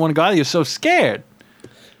he didn't want to go out. He was so scared.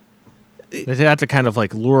 They had to kind of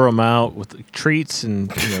like lure him out with treats, and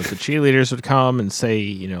the cheerleaders would come and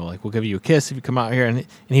say, we'll give you a kiss if you come out here. And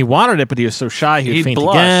he wanted it, but he was so shy he'd faint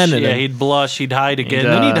blush. again. And he'd blush. He'd hide again.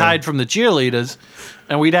 Then he'd hide from the cheerleaders,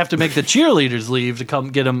 and we'd have to make the cheerleaders leave to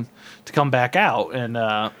come get him to come back out. And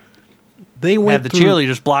they had the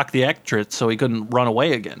cheerleaders block the exit so he couldn't run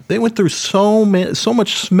away again. They went through so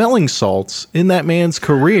much smelling salts in that man's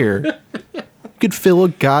career. You could fill a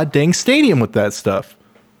goddamn stadium with that stuff.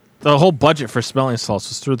 The whole budget for smelling salts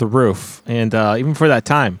was through the roof, and even for that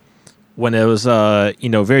time when it was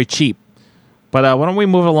very cheap. But why don't we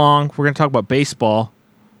move along? We're going to talk about baseball,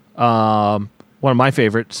 one of my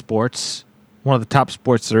favorite sports, one of the top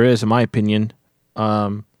sports there is, in my opinion.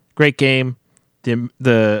 Great game,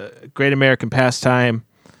 the great American pastime,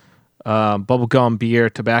 bubblegum, beer,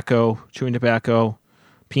 tobacco, chewing tobacco,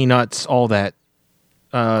 peanuts, all that.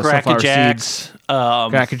 Cracker Jacks.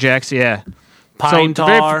 Cracker Jacks, yeah. Pine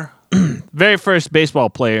tar. Very first baseball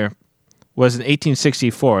player was in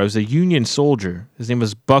 1864. It was a Union soldier. His name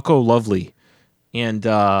was Bucko Lovely, and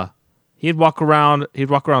he'd walk around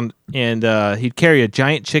and he'd carry a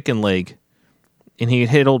giant chicken leg, and he'd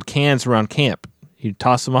hit old cans around camp. He'd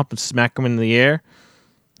toss them up and smack them in the air.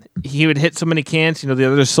 He would hit so many cans, the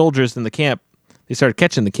other soldiers in the camp, they started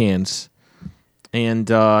catching the cans. And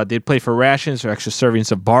they'd play for rations or extra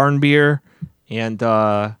servings of barn beer. And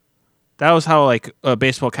that was how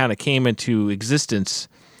baseball kind of came into existence.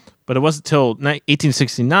 But it wasn't until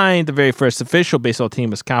 1869 the very first official baseball team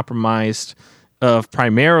was comprised of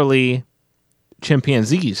primarily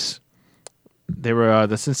chimpanzees. They were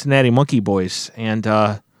the Cincinnati Monkey Boys. And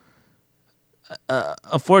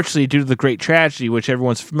unfortunately, due to the great tragedy, which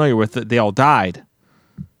everyone's familiar with, they all died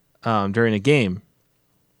during a game.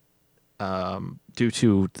 Due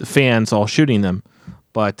to the fans all shooting them,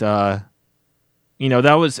 but that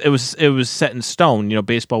was it was set in stone.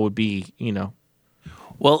 Baseball would be.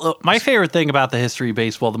 Well, my favorite thing about the history of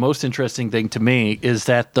baseball, the most interesting thing to me, is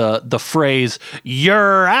that the phrase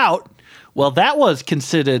 "you're out." Well, that was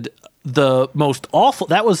considered the most awful.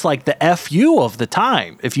 That was like the FU of the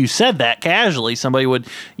time. If you said that casually, somebody would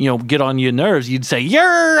get on your nerves. You'd say,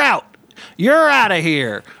 "You're out. You're out of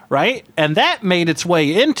here," right? And that made its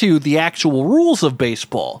way into the actual rules of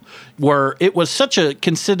baseball, where it was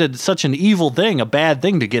considered such an evil thing, a bad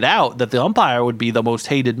thing to get out, that the umpire would be the most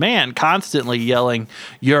hated man, constantly yelling,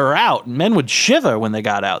 "You're out." And men would shiver when they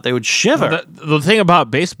got out. They would shiver. Well, the thing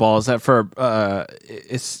about baseball is that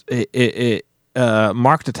it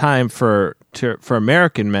marked a time for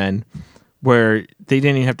American men where they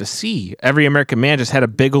didn't even have to see. Every American man just had a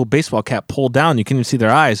big old baseball cap pulled down. You couldn't even see their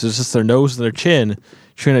eyes. It was just their nose and their chin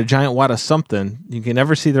chewing a giant wad of something. You can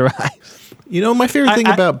never see their eyes. My favorite thing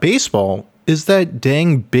about baseball is that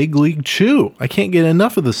dang big league chew. I can't get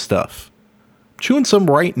enough of this stuff. I'm chewing some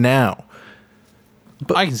right now.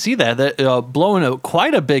 But I can see that blowing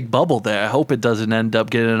quite a big bubble there. I hope it doesn't end up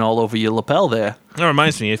getting all over your lapel there. That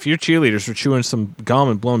reminds me, if your cheerleaders were chewing some gum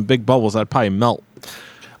and blowing big bubbles, I'd probably melt.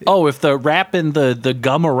 Oh, if they're wrapping the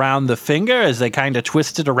gum around the finger as they kind of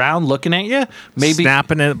twist it around looking at you, maybe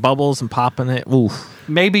snapping it, bubbles and popping it. Oof.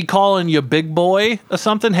 Maybe calling you big boy or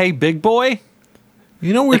something. Hey, big boy.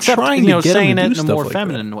 We're trying to get saying them to it do in a stuff more like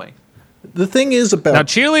feminine that. way. The thing is about now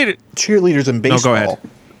cheerleaders in baseball. No, go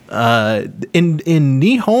ahead. In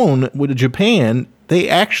Nihon with Japan, they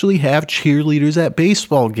actually have cheerleaders at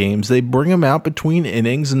baseball games. They bring them out between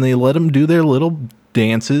innings and they let them do their little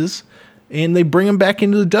dances. And they bring them back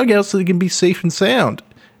into the dugout so they can be safe and sound.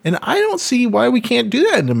 And I don't see why we can't do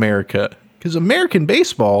that in America. Because American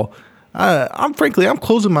baseball, I'm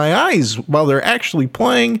closing my eyes while they're actually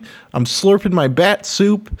playing. I'm slurping my bat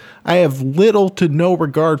soup. I have little to no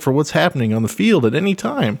regard for what's happening on the field at any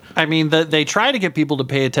time. I mean, they try to get people to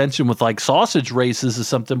pay attention with like sausage races or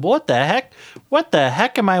something. But what the heck? What the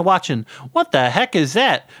heck am I watching? What the heck is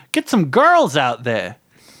that? Get some girls out there.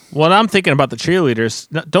 Well, I'm thinking about the cheerleaders.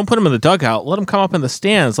 Don't put them in the dugout. Let them come up in the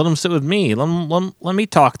stands. Let them sit with me. Let me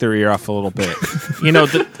talk their ear off a little bit.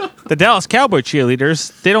 The Dallas Cowboy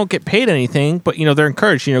cheerleaders, they don't get paid anything, but, they're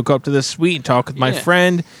encouraged. Go up to this suite and talk with my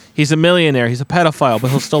friend. He's a millionaire. He's a pedophile,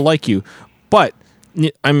 but he'll still like you. But,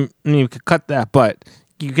 you could cut that, but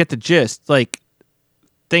you get the gist. Like,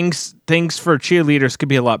 things for cheerleaders could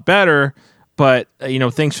be a lot better, but,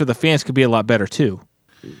 things for the fans could be a lot better, too.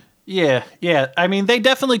 Yeah. I mean, they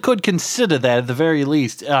definitely could consider that at the very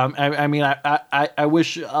least. I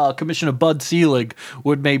wish Commissioner Bud Selig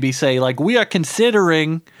would maybe say, like, we are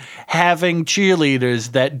considering having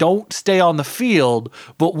cheerleaders that don't stay on the field,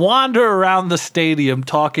 but wander around the stadium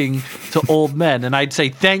talking to old men. And I'd say,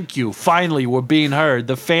 thank you. Finally, we're being heard.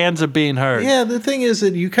 The fans are being heard. Yeah, the thing is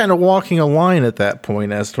that you're kind of walking a line at that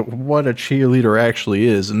point as to what a cheerleader actually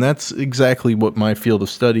is. And that's exactly what my field of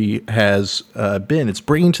study has been. It's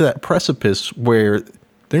bringing to that precipice where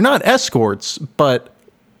they're not escorts, but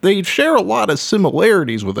they share a lot of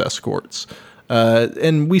similarities with escorts.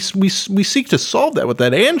 And we seek to solve that with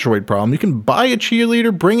that Android problem. You can buy a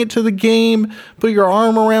cheerleader, bring it to the game, put your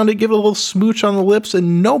arm around it, give it a little smooch on the lips,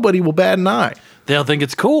 and nobody will bat an eye. They'll think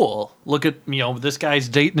it's cool. Look at, this guy's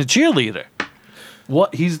dating a cheerleader.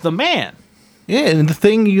 What? He's the man. Yeah, and the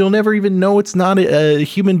thing, you'll never even know it's not a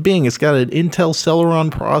human being. It's got an Intel Celeron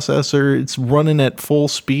processor. It's running at full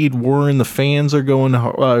speed, whirring. The fans are going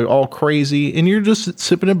all crazy, and you're just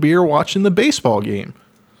sipping a beer watching the baseball game.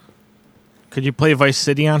 Could you play Vice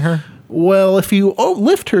City on her? Well, if you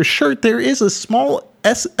lift her shirt, there is a small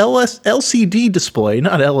LCD display,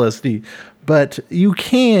 not LSD, but you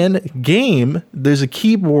can game. There's a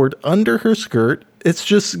keyboard under her skirt. It's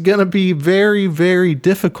just going to be very, very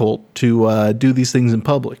difficult to do these things in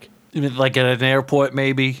public. Like at an airport,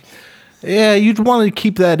 maybe? Yeah, you'd want to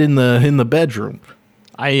keep that in the bedroom.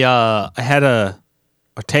 I had a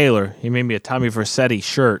tailor. He made me a Tommy Vercetti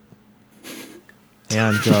shirt,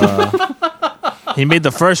 and he made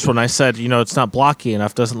the first one. I said, it's not blocky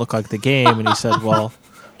enough. Doesn't look like the game. And he said, well,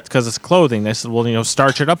 it's because it's clothing. I said, well,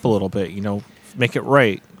 starch it up a little bit. Make it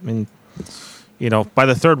right. I mean, by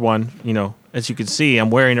the third one, as you can see,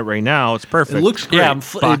 I'm wearing it right now. It's perfect. It looks great.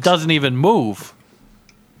 Yeah, it doesn't even move.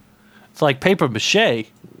 It's like paper mache.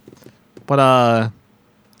 But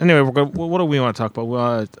anyway, what do we want to talk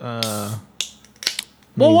about?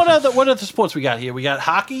 Well, what other sports we got here? We got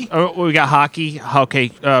hockey. We got hockey.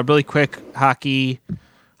 Okay, really quick, hockey.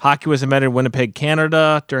 Hockey was invented in Winnipeg,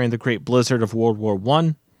 Canada, during the Great Blizzard of World War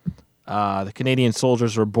I. The Canadian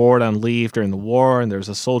soldiers were bored on leave during the war, and there was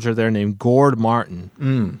a soldier there named Gord Martin.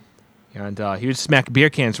 And he would smack beer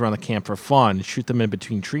cans around the camp for fun and shoot them in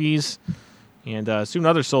between trees. And soon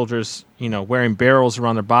other soldiers, wearing barrels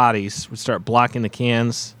around their bodies, would start blocking the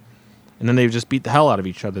cans, and then they would just beat the hell out of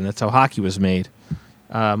each other, and that's how hockey was made.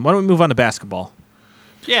 Why don't we move on to basketball?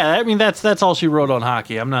 Yeah, I mean, that's all she wrote on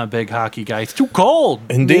hockey. I'm not a big hockey guy. It's too cold.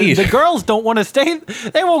 Indeed. The girls don't want to stay.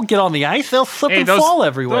 They won't get on the ice. They'll slip and fall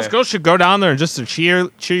everywhere. Those girls should go down there in just their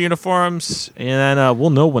cheer uniforms, and then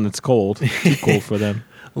we'll know when it's cold. Too cold for them.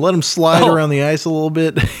 Let them slide around the ice a little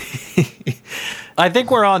bit. I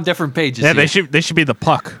think we're on different pages. Yeah, here. they should be the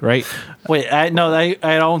puck, right? Wait, I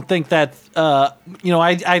don't think that.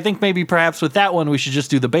 I think maybe perhaps with that one we should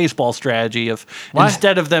just do the baseball strategy of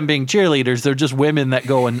instead of them being cheerleaders, they're just women that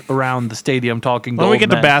go around the stadium talking. When we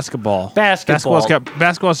get to basketball,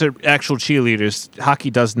 basketball's are actual cheerleaders.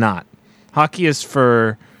 Hockey does not. Hockey is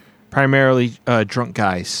for primarily drunk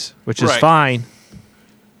guys, which is fine.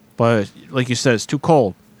 But like you said, it's too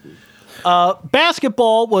cold.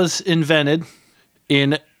 Basketball was invented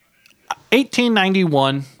in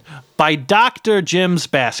 1891 by Dr. Jim's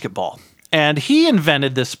Basketball. And he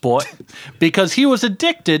invented this sport because he was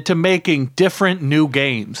addicted to making different new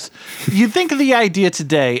games. You think of the idea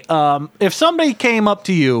today, if somebody came up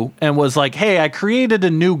to you and was like, hey, I created a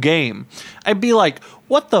new game, I'd be like,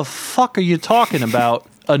 what the fuck are you talking about?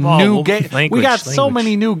 New game? We got so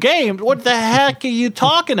many new games. What the heck are you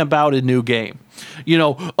talking about, a new game?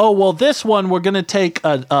 This one we're going to take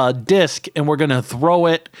a disc and we're going to throw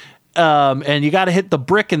it. And you got to hit the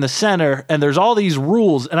brick in the center, and there's all these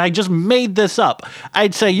rules, and I just made this up.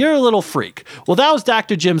 I'd say you're a little freak. Well, that was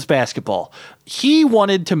Dr. Jim's Basketball. He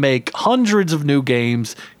wanted to make hundreds of new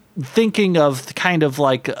games, thinking of kind of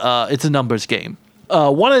like it's a numbers game.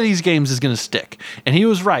 One of these games is going to stick. And he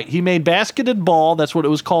was right. He made basketed ball, that's what it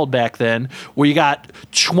was called back then, where you got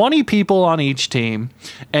 20 people on each team,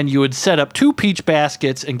 and you would set up 2 peach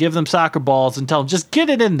baskets and give them soccer balls and tell them, just get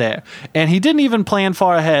it in there. And he didn't even plan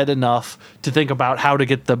far ahead enough to think about how to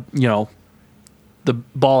get the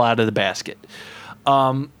ball out of the basket.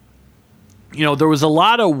 There was a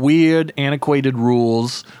lot of weird, antiquated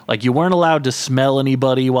rules. Like, you weren't allowed to smell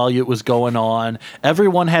anybody while it was going on.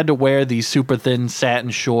 Everyone had to wear these super thin satin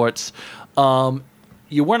shorts.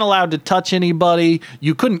 You weren't allowed to touch anybody.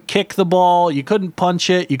 You couldn't kick the ball. You couldn't punch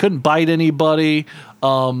it. You couldn't bite anybody.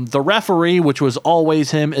 The referee, which was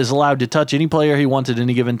always him, is allowed to touch any player he wants at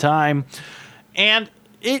any given time. And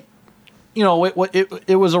it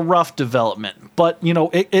was a rough development, but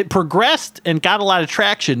it progressed and got a lot of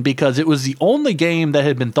traction because it was the only game that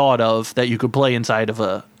had been thought of that you could play inside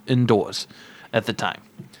of indoors at the time.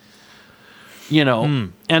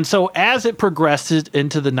 And so as it progressed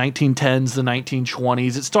into the 1910s, the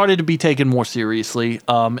 1920s, it started to be taken more seriously,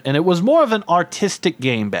 and it was more of an artistic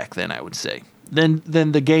game back then, I would say,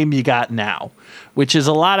 than the game you got now, which is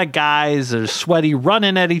a lot of guys that are sweaty,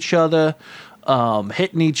 running at each other.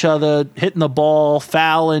 Hitting each other, hitting the ball,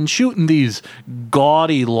 fouling, shooting these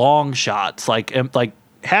gaudy long shots. Like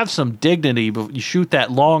have some dignity, but you shoot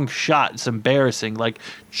that long shot. It's embarrassing. Like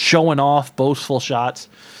showing off, boastful shots.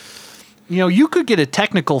 You could get a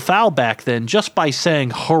technical foul back then just by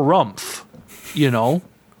saying harumph.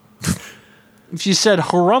 If you said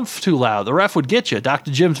harumph too loud, the ref would get you.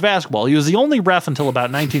 Dr. Jim's Basketball. He was the only ref until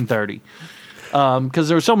about 1930. Because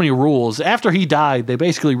there were so many rules. After he died, they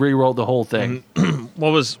basically rewrote the whole thing.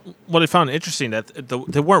 What I found interesting that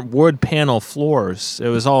there weren't wood panel floors. It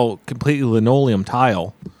was all completely linoleum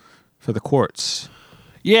tile for the courts.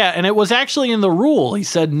 Yeah, and it was actually in the rule. He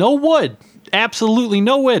said no wood, absolutely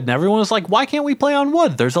no wood. And everyone was like, "Why can't we play on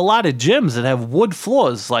wood? There's a lot of gyms that have wood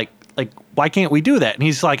floors. Like why can't we do that?" And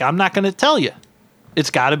he's like, "I'm not going to tell you.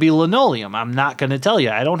 It's got to be linoleum. I'm not going to tell you.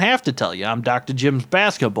 I don't have to tell you. I'm Dr. Jim's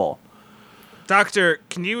Basketball." Doctor,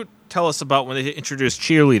 can you tell us about when they introduced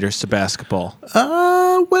cheerleaders to basketball?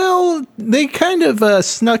 Well, they kind of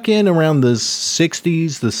snuck in around the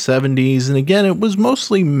 60s, the 70s, and again, it was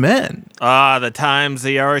mostly men. The times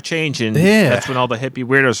they are changing. Yeah. That's when all the hippie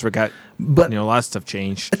weirdos forgot. But a lot of stuff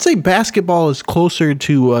changed. I'd say basketball is closer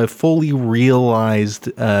to a fully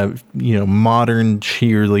realized, modern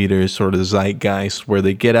cheerleader sort of zeitgeist where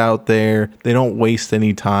they get out there, they don't waste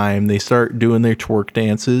any time, they start doing their twerk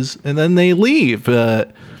dances, and then they leave.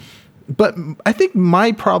 But I think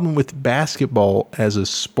my problem with basketball as a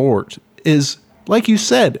sport is, like you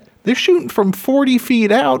said, they're shooting from 40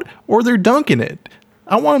 feet out or they're dunking it.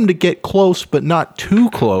 I want them to get close, but not too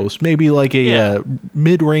close. Maybe like a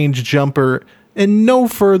mid-range jumper, and no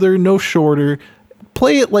further, no shorter.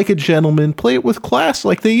 Play it like a gentleman. Play it with class,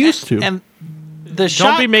 like they used to. And the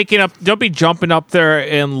shot, Don't be jumping up there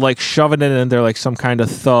and like shoving it in there like some kind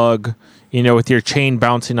of thug, with your chain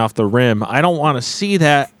bouncing off the rim. I don't want to see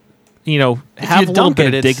that. Have a little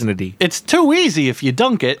bit of dignity. It's too easy if you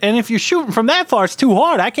dunk it, and if you're shooting from that far, it's too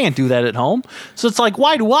hard. I can't do that at home. So it's like,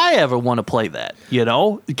 why do I ever want to play that?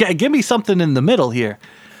 Give me something in the middle here.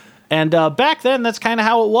 And back then, that's kind of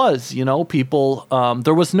how it was. People.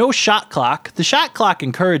 There was no shot clock. The shot clock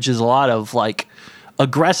encourages a lot of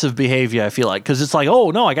aggressive behavior, I feel like, because it's like, oh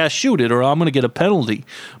no, I gotta shoot it or I'm gonna get a penalty.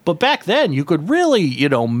 But back then you could really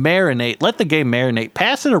let the game marinate,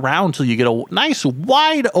 pass it around till you get a nice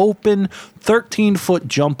wide open 13-foot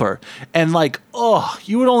jumper, and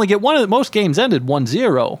you would only get one of the most games ended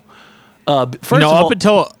 1-0. Up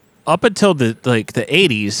until the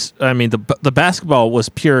 80s, I mean the basketball was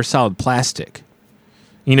pure solid plastic.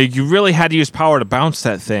 You really had to use power to bounce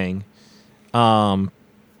that thing.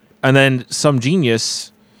 And then some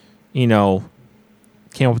genius, came up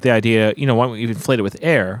with the idea, why don't we inflate it with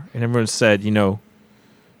air? And everyone said,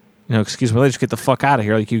 excuse me, let's get the fuck out of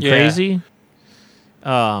here. Like, you crazy? He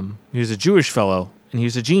was a Jewish fellow, and he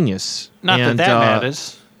was a genius. Not that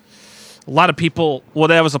matters. A lot of people,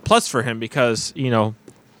 that was a plus for him because, it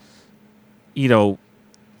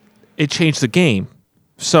changed the game.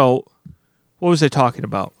 So, what was they talking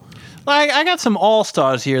about? I got some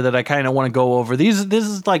all-stars here that I kind of want to go over. This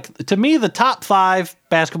is to me, the top 5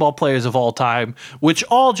 basketball players of all time, which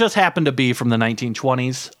all just happen to be from the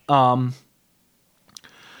 1920s.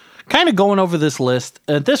 Kind of going over this list.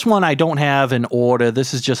 This one I don't have in order.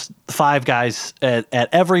 This is just 5 guys at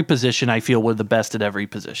every position I feel were the best at every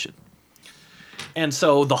position. And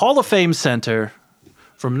so the Hall of Fame center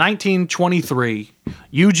from 1923,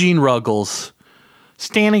 Eugene Ruggles.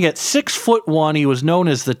 Standing at 6'1", he was known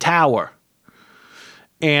as the Tower.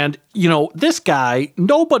 And, this guy,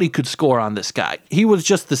 nobody could score on this guy. He was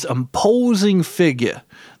just this imposing figure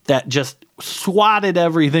that just swatted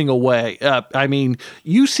everything away.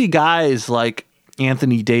 You see guys like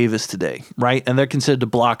Anthony Davis today, right? And they're considered to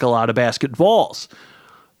block a lot of basketballs.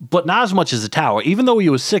 But not as much as the Tower. Even though he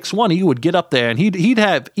was 6'1", he would get up there and he'd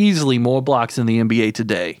have easily more blocks in the NBA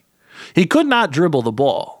today. He could not dribble the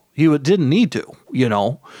ball. He didn't need to,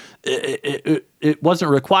 It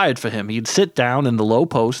wasn't required for him. He'd sit down in the low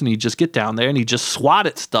post and he'd just get down there and he'd just swat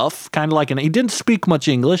at stuff, kind of like he didn't speak much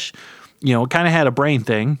English, kind of had a brain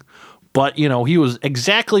thing, but, he was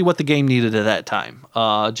exactly what the game needed at that time.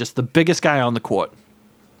 Just the biggest guy on the court.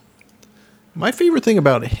 My favorite thing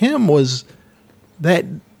about him was that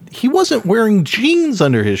he wasn't wearing jeans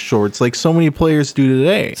under his shorts like so many players do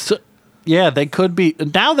today. Yeah, they could be.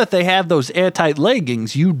 Now that they have those airtight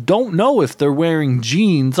leggings, you don't know if they're wearing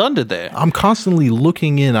jeans under there. I'm constantly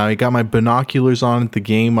looking in. I got my binoculars on at the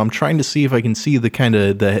game. I'm trying to see if I can see the kind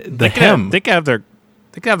of the hem. They could have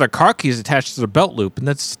their car keys attached to their belt loop, and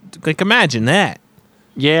that's imagine that.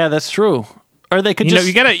 Yeah, that's true. Or they could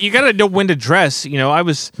you gotta know when to dress. I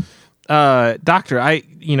was doctor.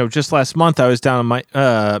 Just last month I was down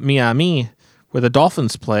in Miami where the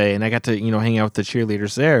Dolphins play, and I got to hang out with the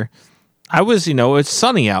cheerleaders there. I was, it's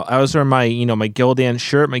sunny out. I was wearing my, my Gildan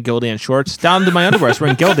shirt, my Gildan shorts, down to my underwear. I was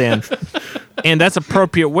wearing Gildan. And that's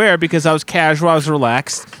appropriate wear because I was casual, I was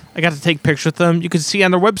relaxed. I got to take pictures with them. You can see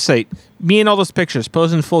on their website, me and all those pictures,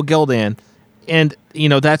 posing full Gildan. And,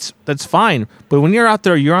 that's fine. But when you're out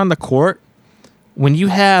there, you're on the court, when you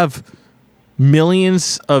have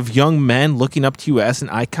millions of young men looking up to you as an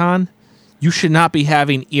icon, you should not be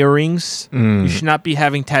having earrings. You should not be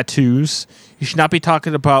having tattoos. You should not be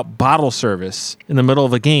talking about bottle service in the middle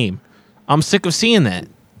of a game. I'm sick of seeing that.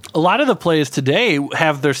 A lot of the players today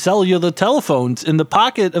have their cellular telephones in the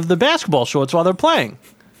pocket of the basketball shorts while they're playing.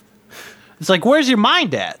 It's like, where's your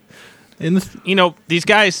mind at? These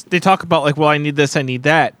guys, they talk about I need this, I need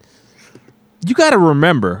that. You got to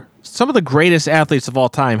remember, some of the greatest athletes of all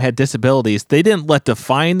time had disabilities. They didn't let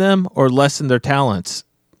define them or lessen their talents.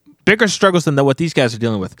 bigger struggles than what these guys are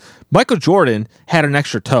dealing with. Michael Jordan had an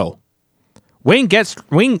extra toe. Wayne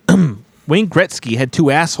Gretzky had 2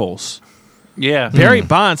 assholes. Yeah. Barry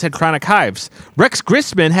Bonds had chronic hives. Rex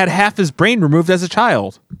Grisman had half his brain removed as a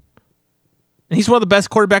child. And he's one of the best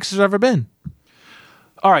quarterbacks there's ever been.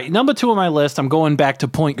 All right, number 2 on my list, I'm going back to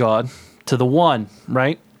point guard, to the one,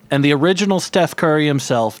 right? And the original Steph Curry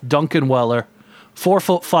himself, Duncan Weller,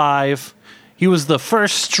 4'5". He was the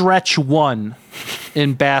first stretch one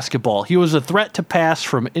in basketball. He was a threat to pass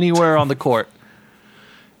from anywhere on the court.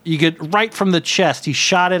 You get right from the chest. He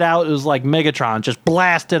shot it out. It was like Megatron, just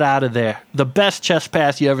blasted out of there. The best chest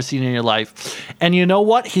pass you ever seen in your life. And you know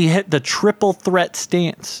what? He hit the triple threat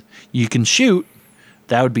stance. You can shoot.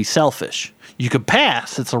 That would be selfish. You could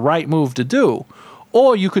pass. It's the right move to do.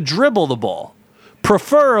 Or you could dribble the ball,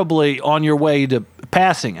 preferably on your way to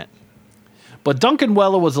passing it. But Duncan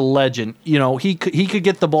Weller was a legend. You know, he could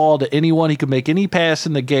get the ball to anyone. He could make any pass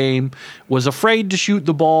in the game. Was afraid to shoot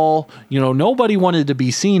the ball. You know, nobody wanted to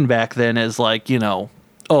be seen back then as like, you know,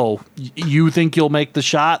 oh, you think you'll make the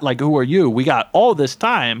shot? Like, who are you? We got all this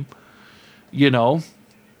time, you know.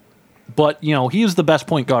 But, you know, he is the best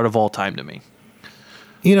point guard of all time to me.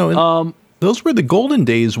 You know, those were the golden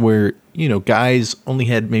days where, you know, guys only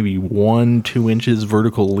had maybe 1-2 inches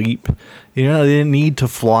vertical leap. You know, they didn't need to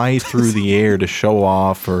fly through the air to show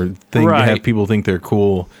off or have people think they're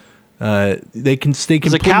cool. They can stay. It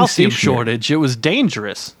was a calcium shortage. It was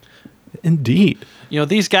dangerous. Indeed. You know,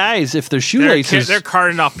 these guys, if their shoelaces... They're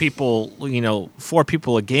carting off people, you know, 4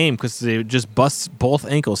 people a game because they just bust both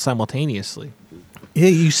ankles simultaneously. Yeah,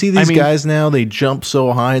 you see these guys now, they jump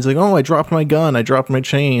so high. It's like, oh, I dropped my gun. I dropped my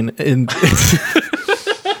chain. And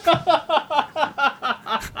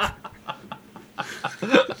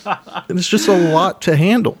it's just a lot to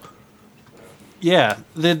handle. Yeah,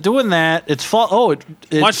 they're doing that. It's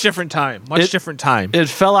much different time. Different time. It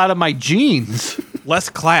fell out of my jeans. Less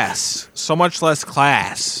class. So much less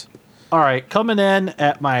class. All right, coming in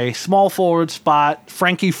at my small forward spot,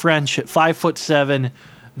 Frankie French at 5'7",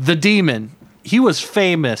 the Demon. He was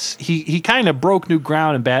famous. He kind of broke new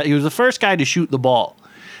ground in bat. He was the first guy to shoot the ball,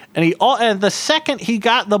 and the second he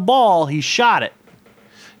got the ball, he shot it.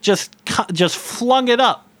 Just flung it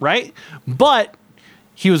up, right? But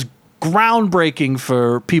he was groundbreaking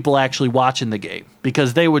for people actually watching the game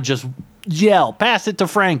because they would just yell, pass it to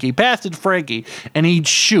Frankie, and he'd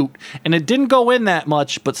shoot. And it didn't go in that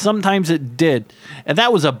much, but sometimes it did. And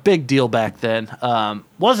that was a big deal back then.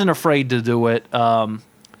 Wasn't afraid to do it.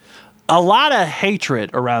 A lot of hatred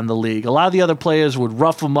around the league. A lot of the other players would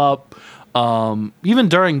rough him up. Even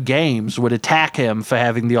during games, would attack him for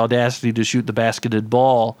having the audacity to shoot the basketed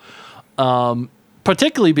ball.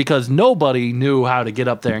 Particularly because nobody knew how to get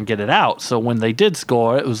up there and get it out. So when they did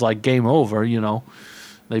score, it was like game over, you know.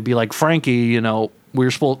 They'd be like, Frankie, you know,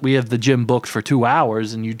 we have the gym booked for 2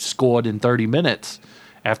 hours and you scored in 30 minutes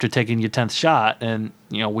after taking your 10th shot. And,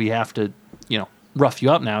 you know, we have to, you know, rough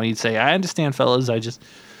you up now. And he'd say, I understand, fellas. I just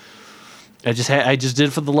did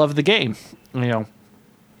it for the love of the game. You know,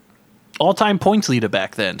 all-time points leader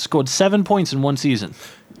back then. Scored 7 points in one season.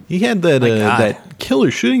 He had that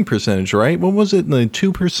killer shooting percentage, right? What was it? The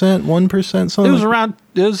 2%, 1%, something? It was around.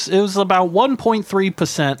 It was about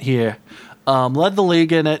 1.3% here. Led the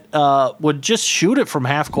league in it. Would just shoot it from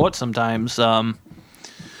half court sometimes. The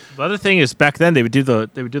other thing is, back then they would do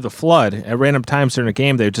the flood at random times during a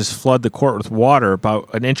game. They would just flood the court with water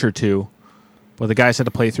about an inch or two, but the guys had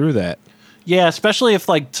to play through that. Yeah, especially if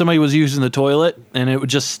like somebody was using the toilet and it would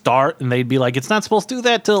just start and they'd be like, "It's not supposed to do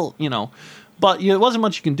that till," you know. But it wasn't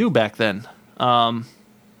much you can do back then.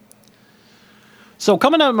 So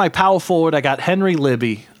coming out of my power forward, I got Henry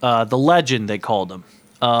Libby, the legend they called him.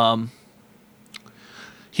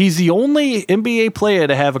 He's the only NBA player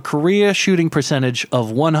to have a career shooting percentage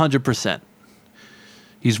of 100%.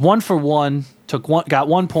 He's 1 for 1, got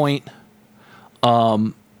 1 point,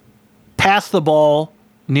 passed the ball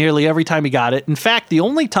nearly every time he got it. In fact, the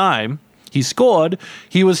only time he scored,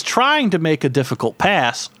 he was trying to make a difficult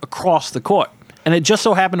pass across the court, and it just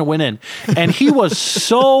so happened to went in. And he was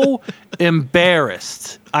so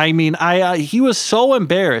embarrassed. I mean, he was so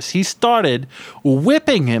embarrassed. He started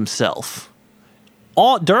whipping himself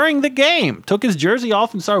during the game. Took his jersey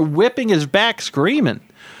off and started whipping his back, screaming.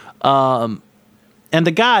 And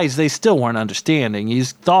the guys, they still weren't understanding. He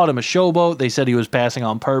thought him a showboat. They said he was passing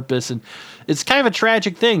on purpose, and it's kind of a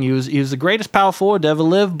tragic thing. He was the greatest power forward to ever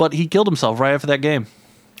live, but he killed himself right after that game.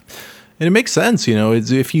 And it makes sense, you know.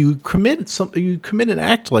 If you commit an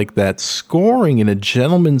act like that, scoring in a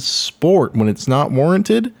gentleman's sport when it's not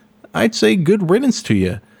warranted, I'd say good riddance to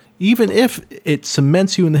you. Even if it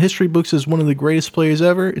cements you in the history books as one of the greatest players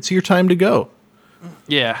ever, it's your time to go.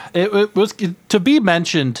 Yeah, it was to be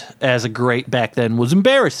mentioned as a great back then was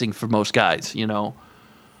embarrassing for most guys, you know.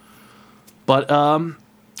 But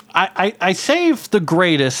I saved the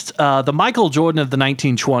greatest, the Michael Jordan of the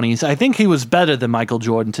 1920s. I think he was better than Michael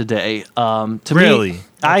Jordan today. To Really? me,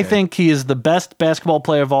 I think he is the best basketball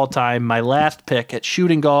player of all time. My last pick at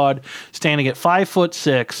shooting guard, standing at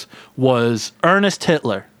 5'6", was Ernest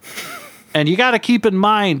Hitler. And you got to keep in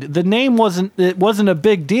mind, the name wasn't a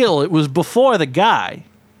big deal. It was before the guy.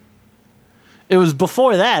 It was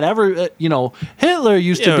before that. Hitler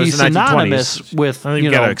used to be synonymous with I think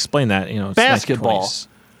you got to explain that. It's basketball.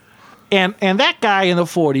 1920s. And that guy in the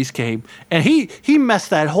 40s came, and he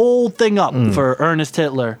messed that whole thing up for Ernest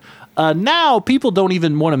Hitler. Now people don't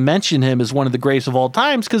even want to mention him as one of the greatest of all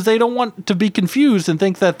times because they don't want to be confused and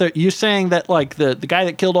think that you're saying that like the guy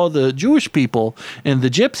that killed all the Jewish people and the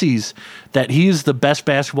gypsies, that he's the best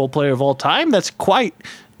basketball player of all time. That's quite,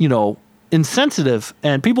 insensitive,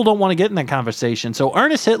 and people don't want to get in that conversation. So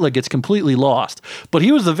Ernest Hitler gets completely lost. But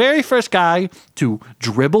he was the very first guy to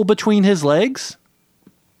dribble between his legs,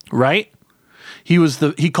 right? He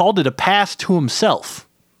called it a pass to himself.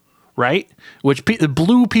 Right? Which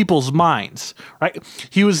blew people's minds, right?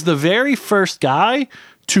 He was the very first guy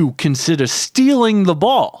to consider stealing the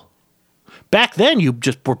ball. Back then, you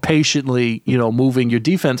just were patiently, moving your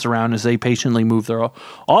defense around as they patiently moved their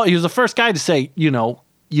all. He was the first guy to say,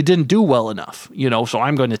 you didn't do well enough, so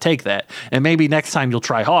I'm going to take that. And maybe next time you'll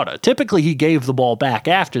try harder. Typically, he gave the ball back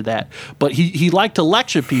after that. But he liked to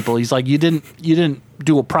lecture people. He's like, you didn't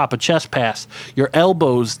do a proper chest pass. Your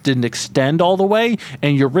elbows didn't extend all the way,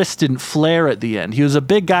 and your wrist didn't flare at the end. He was a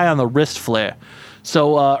big guy on the wrist flare.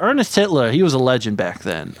 So Ernest Hitler, he was a legend back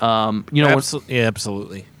then.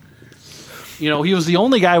 Absolutely. He was the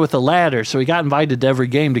only guy with a ladder, so he got invited to every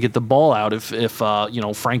game to get the ball out if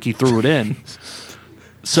Frankie threw it in.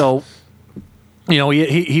 So,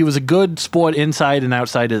 he was a good sport inside and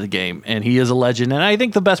outside of the game, and he is a legend, and I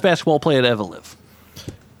think the best basketball player to ever live.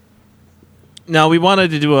 Now, we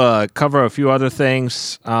wanted to cover a few other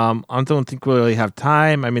things. I don't think we really have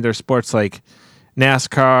time. I mean, there's sports like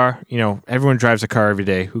NASCAR. Everyone drives a car every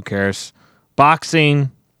day. Who cares?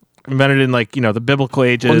 Boxing, invented in the biblical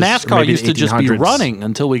ages. Well, NASCAR used to just be running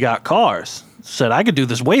until we got cars. Said, I could do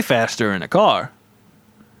this way faster in a car.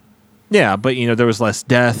 Yeah, but, there was less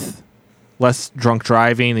death, less drunk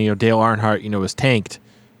driving. Dale Earnhardt, was tanked.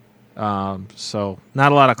 So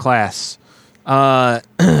not a lot of class. We had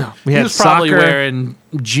was probably soccer. Wearing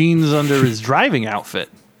jeans under his driving outfit,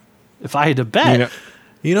 if I had to bet.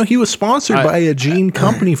 He was sponsored by a jean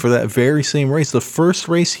company for that very same race. The first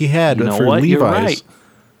race he had for Levi's. You're right.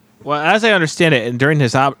 Well, as I understand it, and during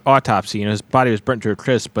his autopsy, his body was burnt to a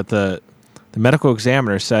crisp, but the medical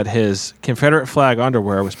examiner said his Confederate flag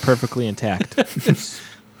underwear was perfectly intact.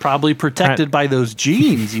 Probably protected by those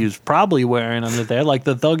jeans he was probably wearing under there, like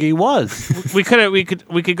the thug he was. We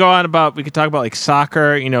could go on about, we could talk about like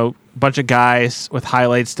soccer, a bunch of guys with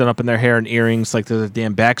highlights done up in their hair and earrings like the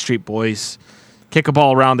damn Backstreet Boys. Kick a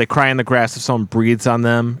ball around, they cry in the grass if someone breathes on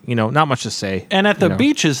them. Not much to say. And at the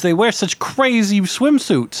beaches, they wear such crazy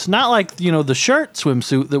swimsuits. Not like, the shirt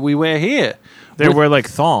swimsuit that we wear here. They wear like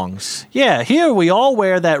thongs. Yeah, here we all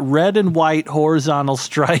wear that red and white horizontal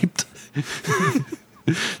striped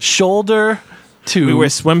shoulder to... We wear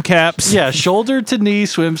swim caps. Yeah, shoulder to knee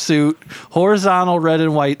swimsuit, horizontal red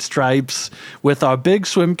and white stripes with our big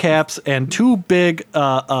swim caps and two big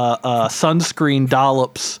sunscreen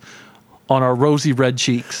dollops on our rosy red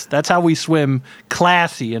cheeks. That's how we swim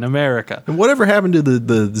classy in America. And whatever happened to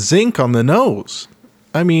the zinc on the nose?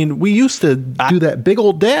 I mean, we used to do that big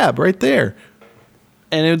old dab right there.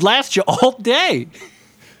 And it would last you all day.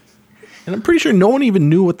 And I'm pretty sure no one even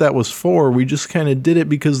knew what that was for. We just kind of did it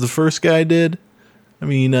because the first guy did. I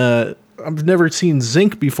mean, I've never seen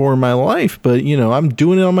zinc before in my life, but, I'm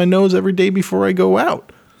doing it on my nose every day before I go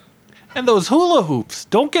out. And those hula hoops.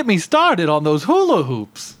 Don't get me started on those hula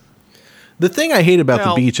hoops. The thing I hate about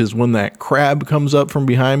the beach is when that crab comes up from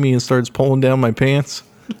behind me and starts pulling down my pants.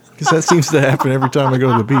 Because that seems to happen every time I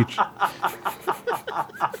go to the beach.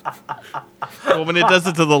 Well, when it does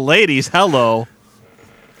it to the ladies, hello.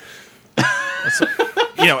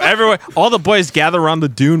 Everyone, all the boys gather around the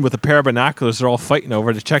dune with a pair of binoculars. They're all fighting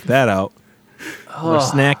over to check that out. We're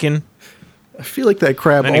snacking. I feel like that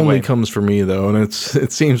crab only comes for me, though, and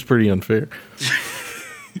it seems pretty unfair.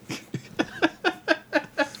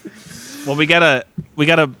 Well, we got a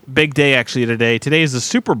big day actually today. Today is the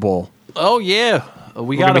Super Bowl. Oh yeah,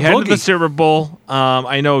 we We're got a headed to boogie. the Super Bowl.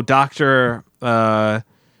 I know Dr.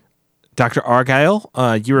 Argyle,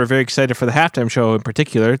 you were very excited for the halftime show in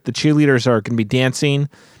particular. The cheerleaders are going to be dancing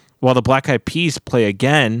while the Black Eyed Peas play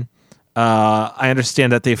again. I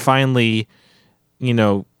understand that they finally,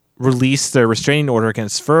 released their restraining order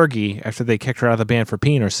against Fergie after they kicked her out of the band for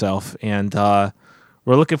peeing herself. And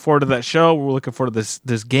we're looking forward to that show. We're looking forward to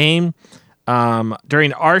this game.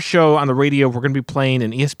 During our show on the radio, we're going to be playing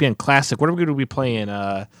an ESPN Classic. What are we going to be playing,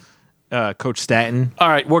 Coach Staten? All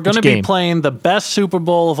right, we're going to be playing the best Super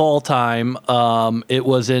Bowl of all time. It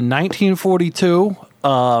was in 1942.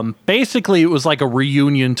 Basically, it was like a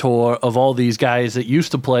reunion tour of all these guys that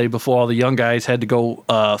used to play before all the young guys had to go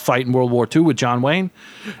fight in World War II with John Wayne.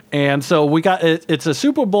 And so we got it's a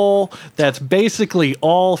Super Bowl that's basically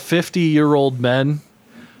all 50-year-old men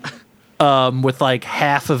with like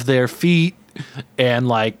half of their feet and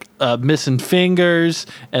like missing fingers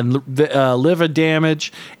and liver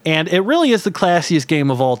damage. And it really is the classiest game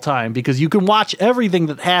of all time because you can watch everything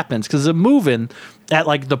that happens because they're moving at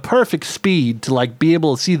like the perfect speed to like be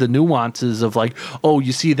able to see the nuances of like, oh,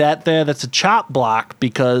 you see that there? That's a chop block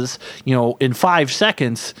because, in 5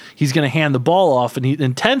 seconds, he's going to hand the ball off and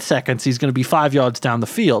in 10 seconds, he's going to be 5 yards down the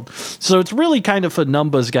field. So it's really kind of for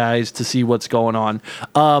numbers guys to see what's going on.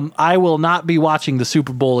 I will not be watching the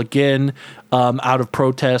Super Bowl again out of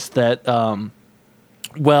protest that,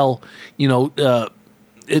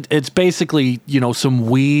 it's basically, some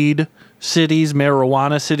weed cities,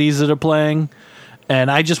 marijuana cities that are playing. And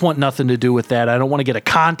I just want nothing to do with that. I don't want to get a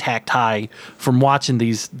contact high from watching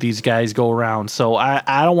these guys go around. So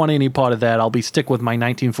I don't want any part of that. I'll be stick with my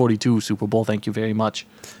 1942 Super Bowl. Thank you very much.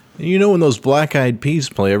 When those Black Eyed Peas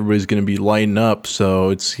play, everybody's going to be lighting up,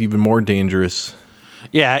 so it's even more dangerous.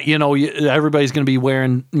 Yeah, everybody's going to be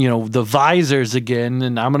wearing, the visors again,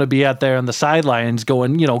 and I'm going to be out there on the sidelines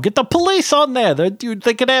going, get the police on there.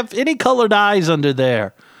 They could have any colored eyes under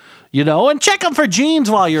there. And check them for jeans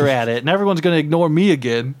while you're at it. And everyone's going to ignore me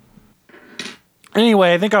again.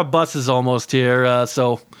 Anyway, I think our bus is almost here.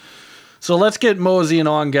 So let's get moseying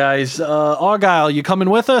on, guys. Argyle, you coming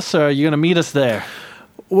with us, or are you going to meet us there?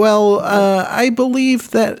 Well, I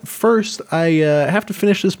believe that first I have to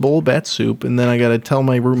finish this bowl of bat soup, and then I got to tell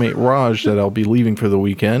my roommate Raj that I'll be leaving for the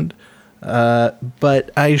weekend. But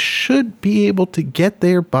I should be able to get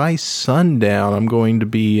there by sundown. I'm going to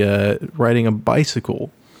be riding a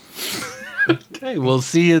bicycle. Okay, we'll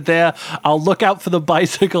see you there. I'll look out for the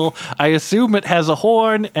bicycle. I assume it has a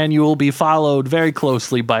horn, and you will be followed very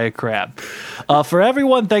closely by a crab. For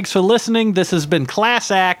everyone, thanks for listening. This has been Class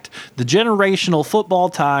Act, the generational football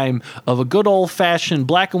time of a good old-fashioned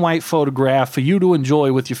black and white photograph for you to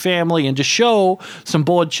enjoy with your family and to show some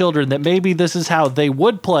bored children that maybe this is how they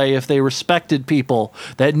would play if they respected people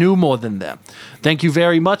that knew more than them. Thank you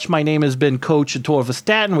very much. My name has been Coach Atorva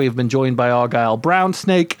Staten. We have been joined by Argyle Brown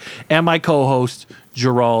Snake and my co-host,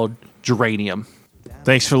 Gerald Geranium.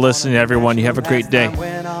 Thanks for listening, everyone. You have a great day.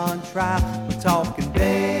 We're talking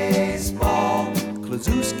baseball.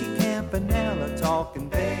 Klazuski, Campanella talking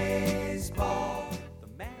baseball.